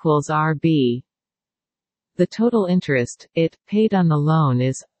I equals rb. The total interest it paid on the loan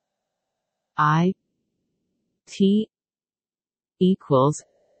is I t equals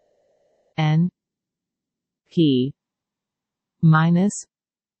n p minus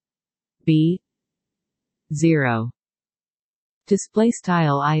b 0. Display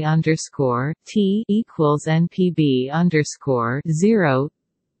style I underscore t equals npb underscore 0.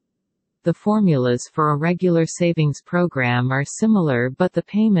 The formulas for a regular savings program are similar, but the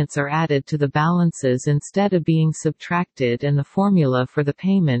payments are added to the balances instead of being subtracted, and the formula for the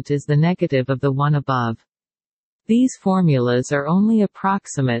payment is the negative of the one above. These formulas are only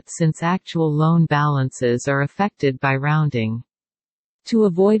approximate since actual loan balances are affected by rounding. To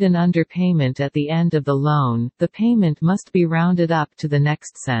avoid an underpayment at the end of the loan, the payment must be rounded up to the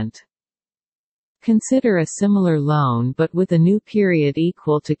next cent. Consider a similar loan but with a new period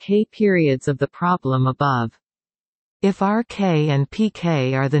equal to k periods of the problem above. If Rk and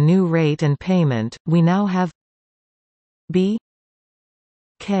Pk are the new rate and payment, we now have B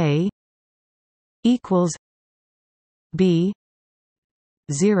k equals B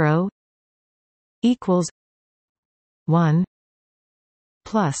 0 equals 1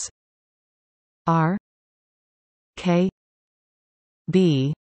 plus R k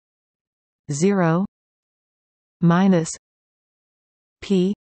B 0 minus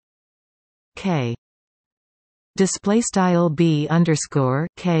P k. Display style B underscore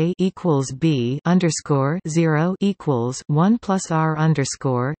k equals B underscore 0 equals 1 plus R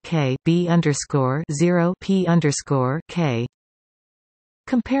underscore k B underscore 0 P underscore k.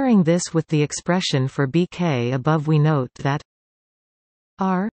 Comparing this with the expression for BK above, we note that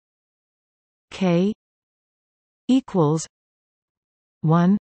R k equals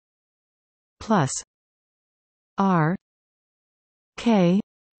 1 plus R k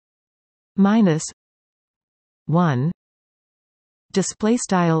minus 1. Display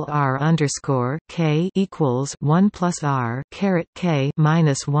style R underscore k equals 1 plus R caret k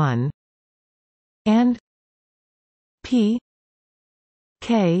minus 1, and P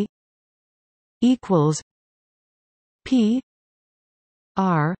k equals P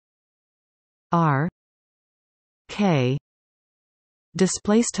R R k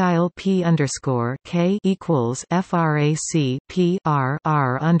display style p underscore k equals frac p r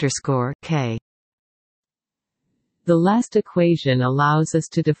underscore k. The last equation allows us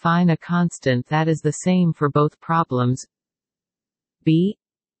to define a constant that is the same for both problems. B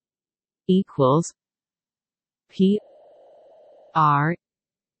equals p r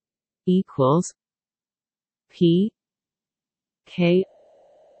equals p k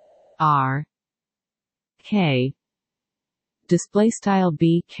r k. Display style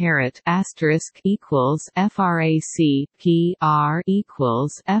b caret asterisk equals frac p r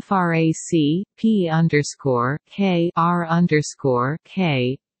equals frac p underscore k r underscore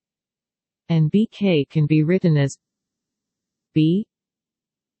k, and bk can be written as b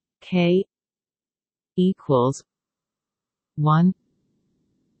k equals 1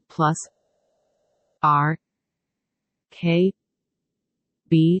 plus r k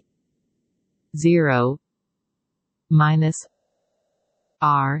b 0 minus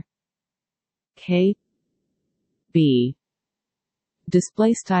r k b.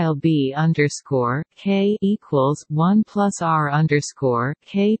 Display style b underscore k equals 1 plus r underscore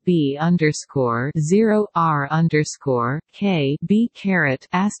k b underscore 0 r underscore k b caret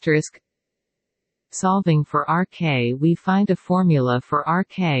asterisk. Solving for Rk, we find a formula for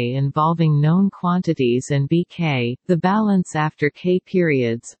Rk involving known quantities and Bk, the balance after k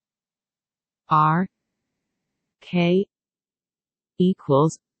periods. R k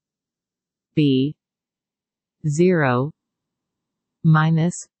equals b 0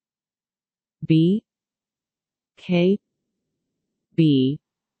 minus b k b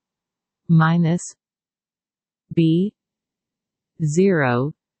minus b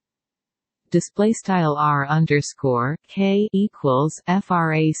 0. Display style r underscore k equals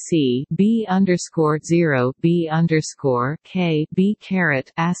frac b underscore 0 b underscore k b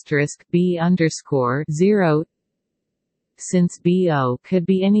caret asterisk b underscore 0. Since BO could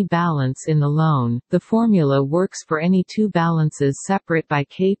be any balance in the loan, the formula works for any two balances separate by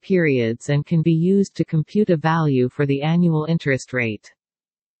k periods and can be used to compute a value for the annual interest rate.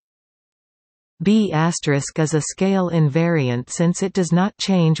 B** is a scale invariant since it does not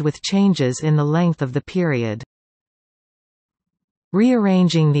change with changes in the length of the period.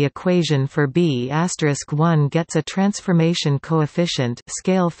 Rearranging the equation for B**1 gets a transformation coefficient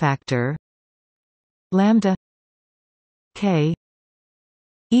scale factor lambda k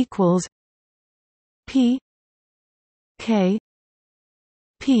equals p k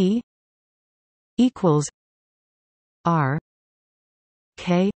p equals r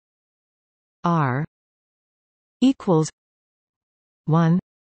k r equals 1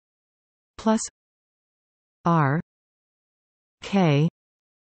 plus r k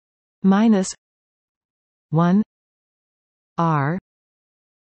minus 1 r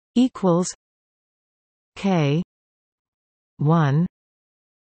equals k 1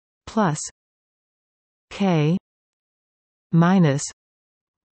 plus k minus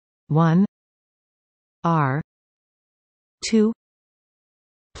 1 r 2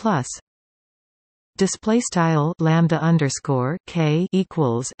 plus. Display style lambda underscore k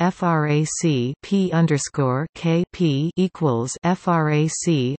equals frac p underscore k p equals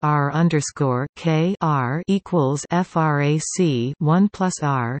frac r underscore k r equals frac 1 plus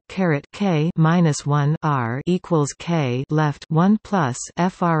r caret k minus 1 r equals k left 1 plus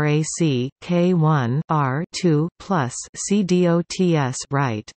frac k 1 r 2 plus c dots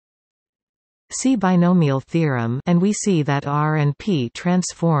right. See binomial theorem and we see that r and p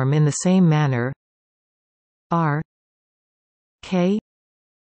transform in the same manner. R k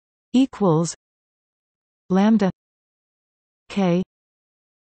equals lambda k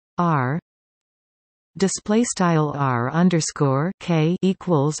r. Display style r underscore k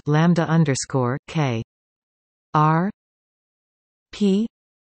equals lambda underscore k r p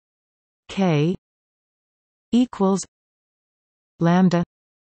k equals lambda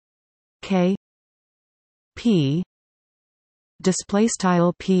k p. Display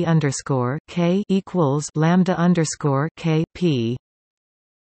style p underscore k equals lambda underscore k p.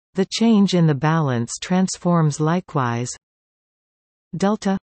 The change in the balance transforms likewise.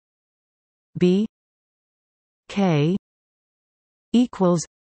 Delta b k equals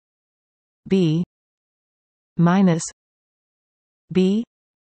b minus b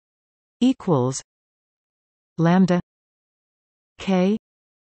equals lambda k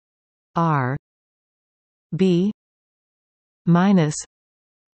r b minus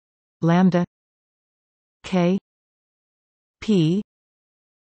lambda k p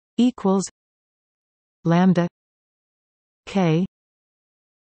equals lambda k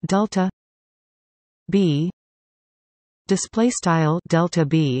delta b. display style delta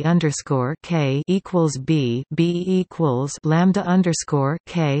b underscore k equals b equals lambda underscore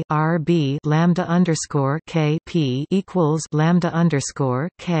k r b lambda underscore k p equals lambda underscore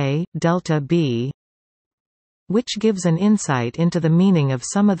k delta b, which gives an insight into the meaning of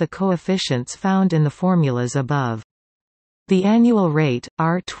some of the coefficients found in the formulas above. The annual rate,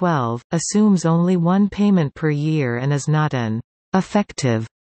 R12, assumes only one payment per year and is not an effective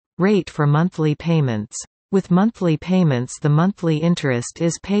rate for monthly payments. With monthly payments, the monthly interest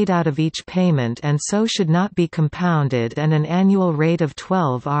is paid out of each payment and so should not be compounded, and an annual rate of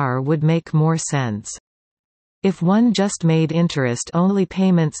 12R would make more sense. If one just made interest-only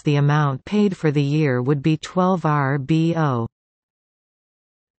payments, the amount paid for the year would be 12RBO.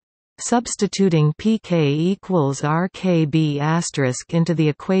 Substituting pk equals rkb asterisk into the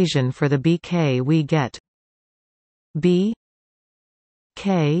equation for the bk, we get b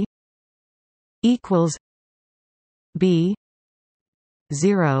k equals b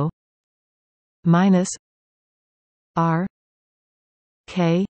 0 minus r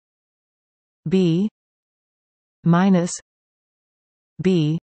k b minus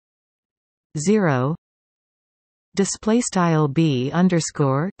b 0. Display style b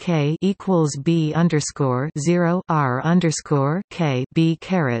underscore k equals b underscore 0 r underscore k b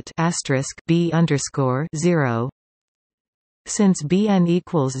caret asterisk b underscore 0. Since bn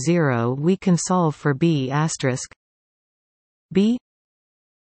equals 0, we can solve for b asterisk b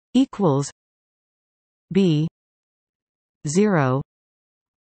equals b 0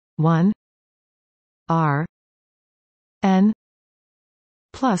 1 r n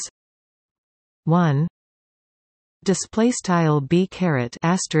plus 1. Display style b caret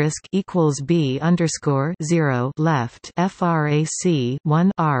asterisk equals b underscore 0 left frac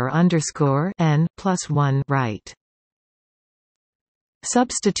 1 r underscore n plus 1 right.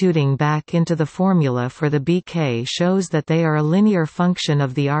 Substituting back into the formula for the bk shows that they are a linear function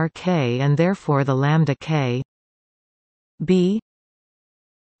of the rk and therefore the lambda k b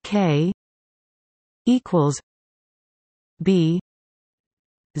k equals b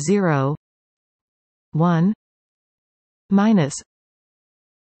 0 1 minus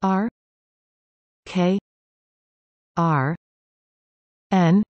r k r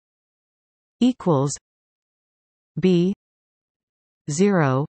n equals b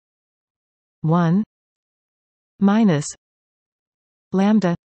 0 1 minus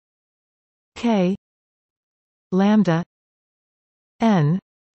lambda k lambda n.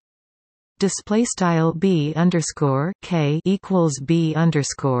 Display style b underscore k equals b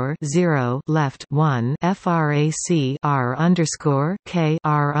underscore 0 left 1 frac r underscore k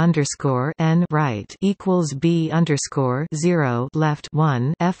r underscore n right equals b underscore 0 left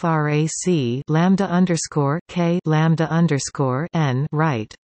 1 frac lambda underscore k lambda underscore n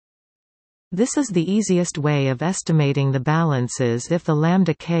right. This is the easiest way of estimating the balances if the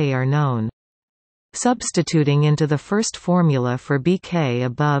lambda k are known. Substituting into the first formula for bk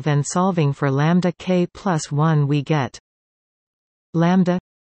above and solving for lambda k plus 1, we get lambda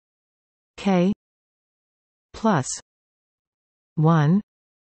k plus 1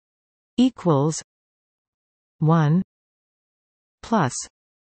 equals 1 plus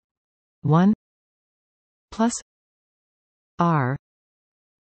 1 plus r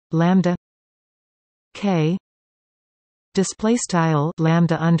lambda k. Display style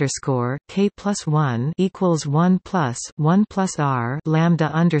lambda underscore k plus 1 equals 1 plus r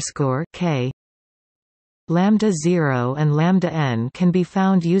lambda underscore k. Lambda 0 and lambda n can be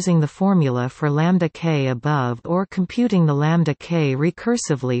found using the formula for lambda k above or computing the lambda k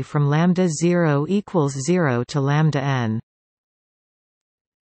recursively from lambda 0 equals 0 to lambda n.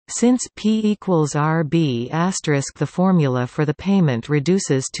 Since p equals rb asterisk, the formula for the payment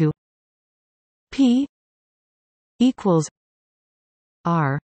reduces to p equals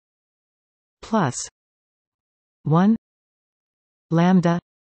r plus 1 lambda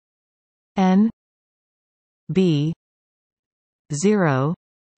n b 0.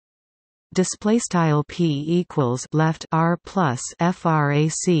 Display style p equals left r plus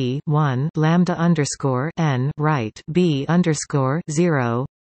frac 1 lambda underscore n right b underscore 0,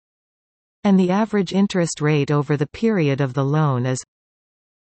 and the average interest rate over the period of the loan is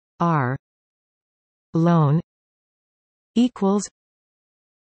r loan equals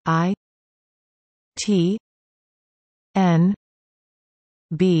I T N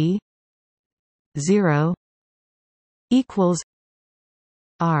B 0 equals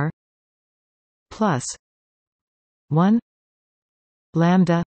R plus 1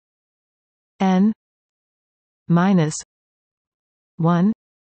 lambda n minus 1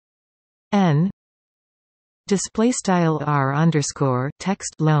 n. display style r underscore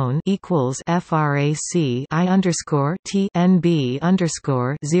text loan equals frac I underscore t nb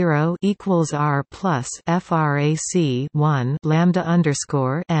underscore 0 equals r plus frac 1 lambda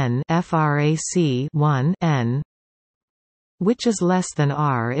underscore n frac 1 n, which is less than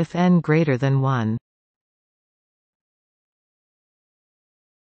r if n greater than 1.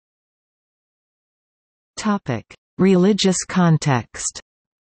 Topic: Religious context.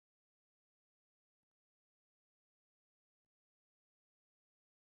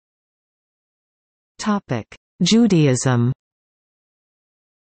 Judaism.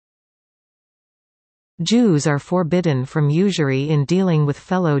 Jews are forbidden from usury in dealing with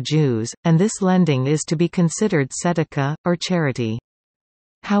fellow Jews, and this lending is to be considered tzedakah, or charity.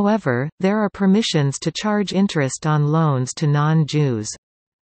 However, there are permissions to charge interest on loans to non-Jews.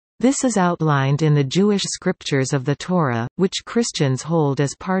 This is outlined in the Jewish scriptures of the Torah, which Christians hold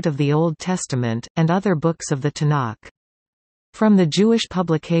as part of the Old Testament, and other books of the Tanakh. From the Jewish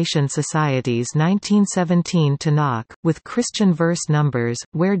Publication Society's 1917 Tanakh, with Christian verse numbers,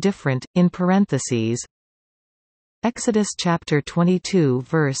 where different, in parentheses. Exodus chapter 22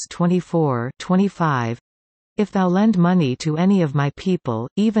 verse 24, 25. If thou lend money to any of my people,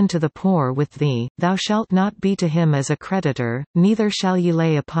 even to the poor with thee, thou shalt not be to him as a creditor, neither shall ye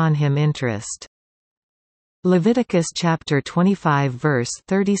lay upon him interest. Leviticus chapter 25 verse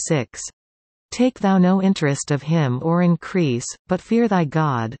 36. Take thou no interest of him or increase, but fear thy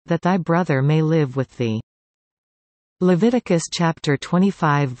God, that thy brother may live with thee. Leviticus chapter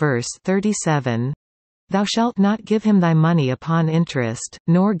 25 verse 37. Thou shalt not give him thy money upon interest,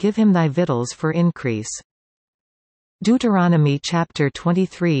 nor give him thy victuals for increase. Deuteronomy chapter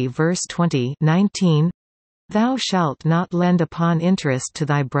 23 verse 20, 19. Thou shalt not lend upon interest to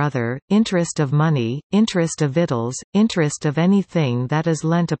thy brother, interest of money, interest of victuals, interest of anything that is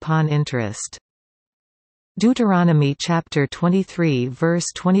lent upon interest. Deuteronomy chapter 23 verse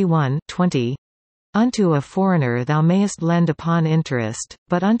 21, 20. Unto a foreigner thou mayest lend upon interest,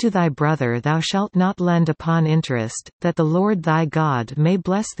 but unto thy brother thou shalt not lend upon interest, that the Lord thy God may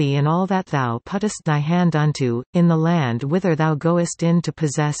bless thee in all that thou puttest thy hand unto, in the land whither thou goest in to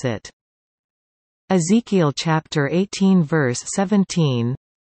possess it. Ezekiel chapter 18 verse 17.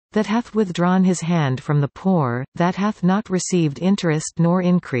 That hath withdrawn his hand from the poor, that hath not received interest nor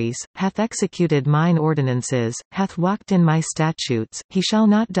increase, hath executed mine ordinances, hath walked in my statutes, he shall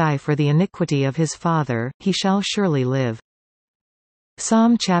not die for the iniquity of his father, he shall surely live.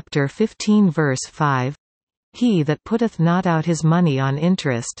 Psalm chapter 15 verse 5. He that putteth not out his money on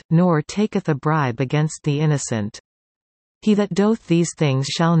interest, nor taketh a bribe against the innocent. He that doth these things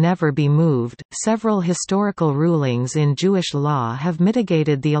shall never be moved. Several historical rulings in Jewish law have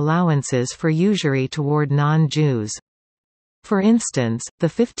mitigated the allowances for usury toward non-Jews. For instance, the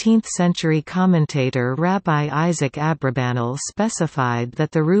 15th-century commentator Rabbi Isaac Abrabanel specified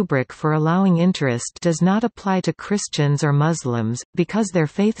that the rubric for allowing interest does not apply to Christians or Muslims, because their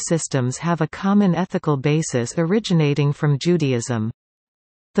faith systems have a common ethical basis originating from Judaism.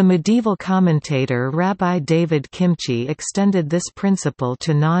 The medieval commentator Rabbi David Kimchi extended this principle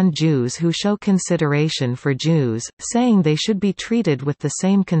to non-Jews who show consideration for Jews, saying they should be treated with the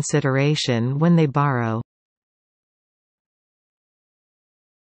same consideration when they borrow.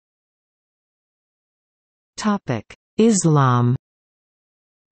 Islam.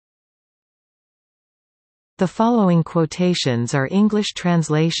 The following quotations are English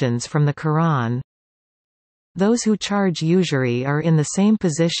translations from the Quran. Those who charge usury are in the same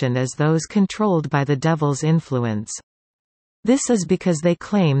position as those controlled by the devil's influence. This is because they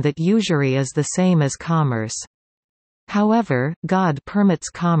claim that usury is the same as commerce. However, God permits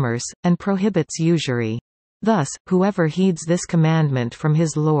commerce, and prohibits usury. Thus, whoever heeds this commandment from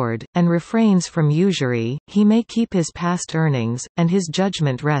his Lord, and refrains from usury, he may keep his past earnings, and his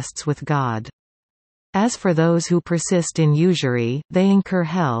judgment rests with God. As for those who persist in usury, they incur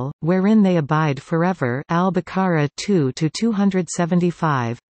hell, wherein they abide forever. Al-Baqarah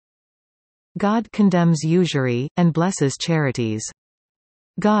 2-275. God condemns usury, and blesses charities.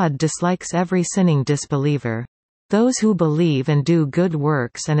 God dislikes every sinning disbeliever. Those who believe and do good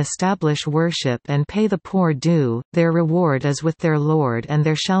works and establish worship and pay the poor due, their reward is with their Lord, and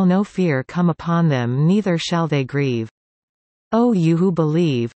there shall no fear come upon them, neither shall they grieve. O you who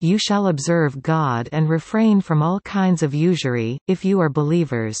believe, you shall observe God and refrain from all kinds of usury, if you are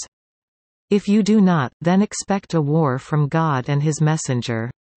believers. If you do not, then expect a war from God and his messenger.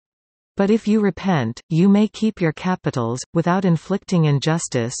 But if you repent, you may keep your capitals, without inflicting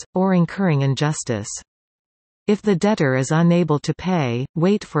injustice, or incurring injustice. If the debtor is unable to pay,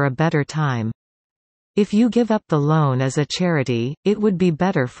 wait for a better time. If you give up the loan as a charity, it would be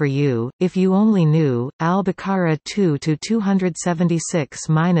better for you, if you only knew. Al-Baqarah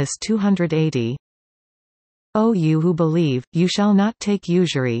 2-276–280. O you who believe, you shall not take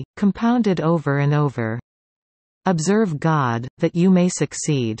usury, compounded over and over. Observe God, that you may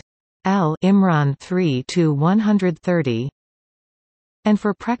succeed. Al-Imran 3-130. And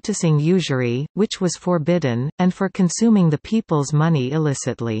for practicing usury, which was forbidden, and for consuming the people's money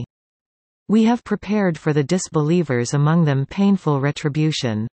illicitly. We have prepared for the disbelievers among them painful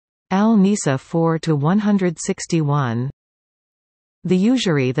retribution. Al-Nisa 4-161. The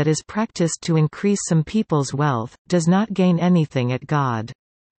usury that is practiced to increase some people's wealth, does not gain anything at God.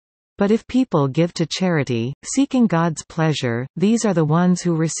 But if people give to charity, seeking God's pleasure, these are the ones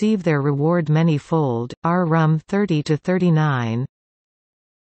who receive their reward many-fold. Ar-Rum 30-39.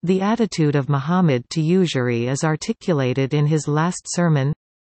 The attitude of Muhammad to usury is articulated in his last sermon.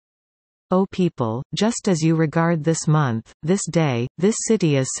 O people, just as you regard this month, this day, this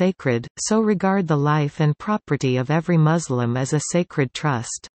city as sacred, so regard the life and property of every Muslim as a sacred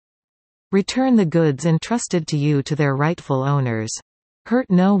trust. Return the goods entrusted to you to their rightful owners. Hurt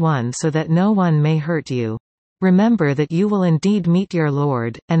no one so that no one may hurt you. Remember that you will indeed meet your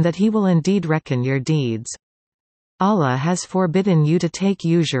Lord, and that He will indeed reckon your deeds. Allah has forbidden you to take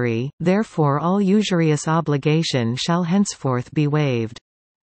usury, therefore all usurious obligation shall henceforth be waived.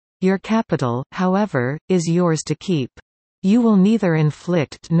 Your capital, however, is yours to keep. You will neither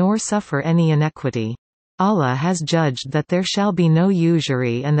inflict nor suffer any inequity. Allah has judged that there shall be no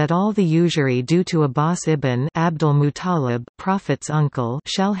usury and that all the usury due to Abbas ibn Abdul Muttalib, Prophet's uncle,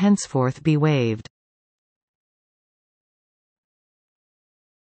 shall henceforth be waived.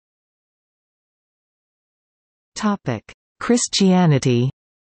 Christianity.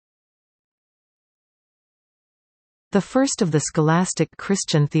 The first of the scholastic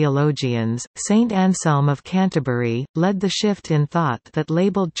Christian theologians, Saint Anselm of Canterbury, led the shift in thought that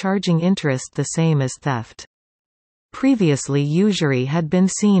labelled charging interest the same as theft. Previously usury had been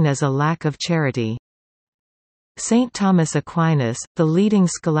seen as a lack of charity. Saint Thomas Aquinas, the leading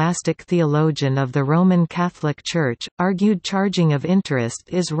scholastic theologian of the Roman Catholic Church, argued charging of interest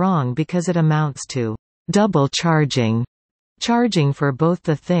is wrong because it amounts to double charging for both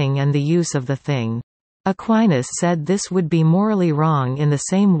the thing and the use of the thing. Aquinas said this would be morally wrong in the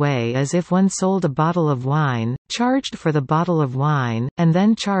same way as if one sold a bottle of wine, charged for the bottle of wine, and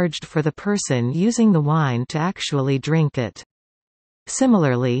then charged for the person using the wine to actually drink it.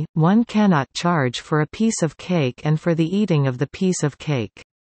 Similarly, one cannot charge for a piece of cake and for the eating of the piece of cake.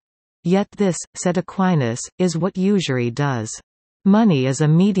 Yet this, said Aquinas, is what usury does. Money is a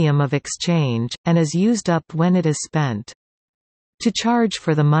medium of exchange, and is used up when it is spent. To charge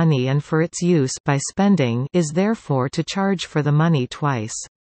for the money and for its use by spending is therefore to charge for the money twice.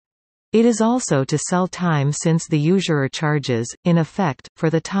 It is also to sell time, since the usurer charges, in effect,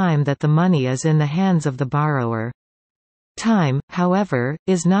 for the time that the money is in the hands of the borrower. Time, however,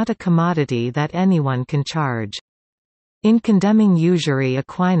 is not a commodity that anyone can charge. In condemning usury,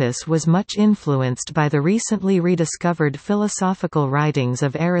 Aquinas was much influenced by the recently rediscovered philosophical writings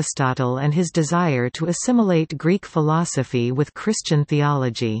of Aristotle and his desire to assimilate Greek philosophy with Christian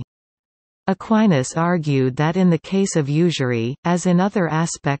theology. Aquinas argued that in the case of usury, as in other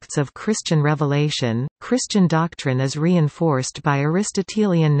aspects of Christian revelation, Christian doctrine is reinforced by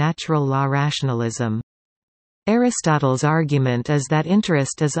Aristotelian natural law rationalism. Aristotle's argument is that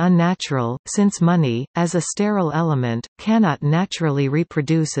interest is unnatural, since money, as a sterile element, cannot naturally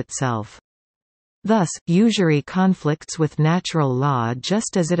reproduce itself. Thus, usury conflicts with natural law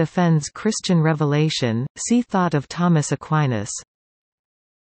just as it offends Christian revelation. See Thought of Thomas Aquinas.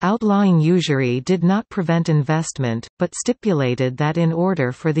 Outlawing usury did not prevent investment, but stipulated that in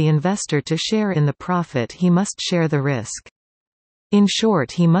order for the investor to share in the profit he must share the risk. In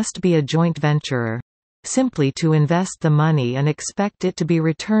short, he must be a joint venturer. Simply to invest the money and expect it to be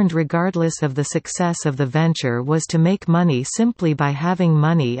returned regardless of the success of the venture was to make money simply by having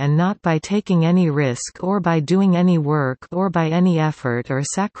money and not by taking any risk or by doing any work or by any effort or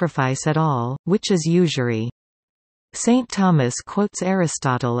sacrifice at all, which is usury. St. Thomas quotes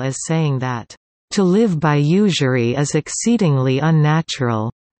Aristotle as saying that, "To live by usury is exceedingly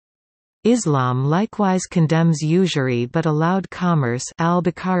unnatural." Islam likewise condemns usury but allowed commerce,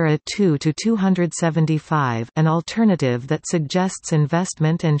 Al-Baqarah 2-275, an alternative that suggests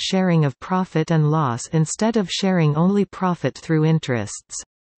investment and sharing of profit and loss instead of sharing only profit through interests.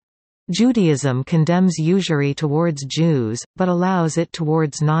 Judaism condemns usury towards Jews, but allows it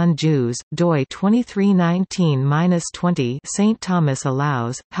towards non-Jews. doi 2319-20 St. Thomas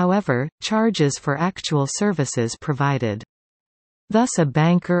allows, however, charges for actual services provided. Thus a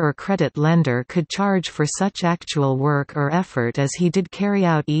banker or credit lender could charge for such actual work or effort as he did carry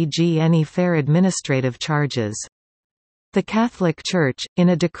out, e.g. any fair administrative charges. The Catholic Church, in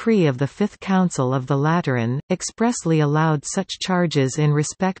a decree of the Fifth Council of the Lateran, expressly allowed such charges in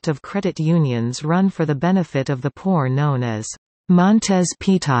respect of credit unions run for the benefit of the poor known as montes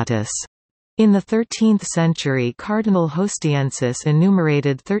pietatis. In the 13th century, Cardinal Hostiensis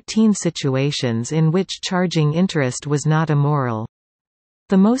enumerated 13 situations in which charging interest was not immoral.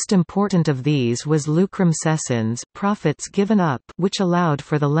 The most important of these was lucrum cessans, profits given up, which allowed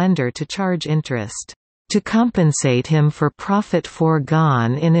for the lender to charge interest, to compensate him for profit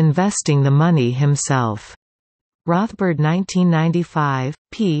foregone in investing the money himself. Rothbard 1995,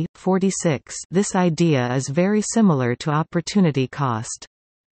 p. 46. This idea is very similar to opportunity cost.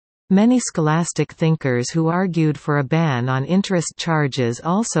 Many scholastic thinkers who argued for a ban on interest charges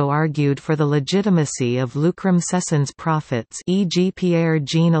also argued for the legitimacy of lucrum cessans profits, e.g. Pierre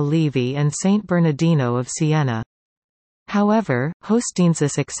Jean Olivi and Saint Bernardino of Siena. However,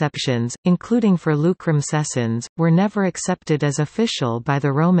 Hostiensis exceptions, including for lucrum cessans, were never accepted as official by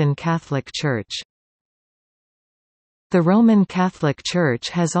the Roman Catholic Church. The Roman Catholic Church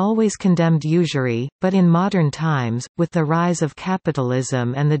has always condemned usury, but in modern times, with the rise of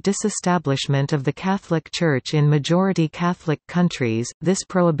capitalism and the disestablishment of the Catholic Church in majority Catholic countries, this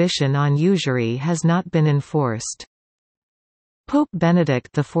prohibition on usury has not been enforced. Pope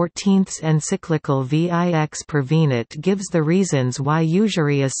Benedict XIV's encyclical Vix Pervenit gives the reasons why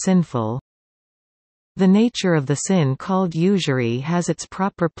usury is sinful. The nature of the sin called usury has its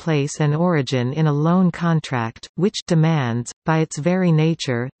proper place and origin in a loan contract, which demands, by its very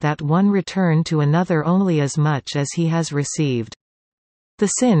nature, that one return to another only as much as he has received. The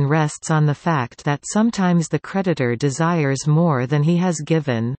sin rests on the fact that sometimes the creditor desires more than he has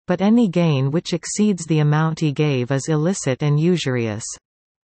given, but any gain which exceeds the amount he gave is illicit and usurious.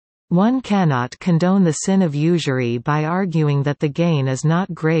 One cannot condone the sin of usury by arguing that the gain is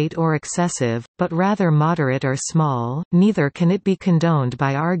not great or excessive, but rather moderate or small, neither can it be condoned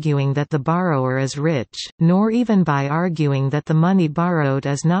by arguing that the borrower is rich, nor even by arguing that the money borrowed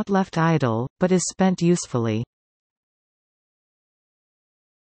is not left idle, but is spent usefully.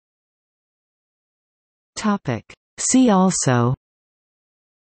 See also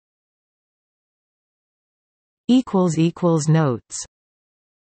Notes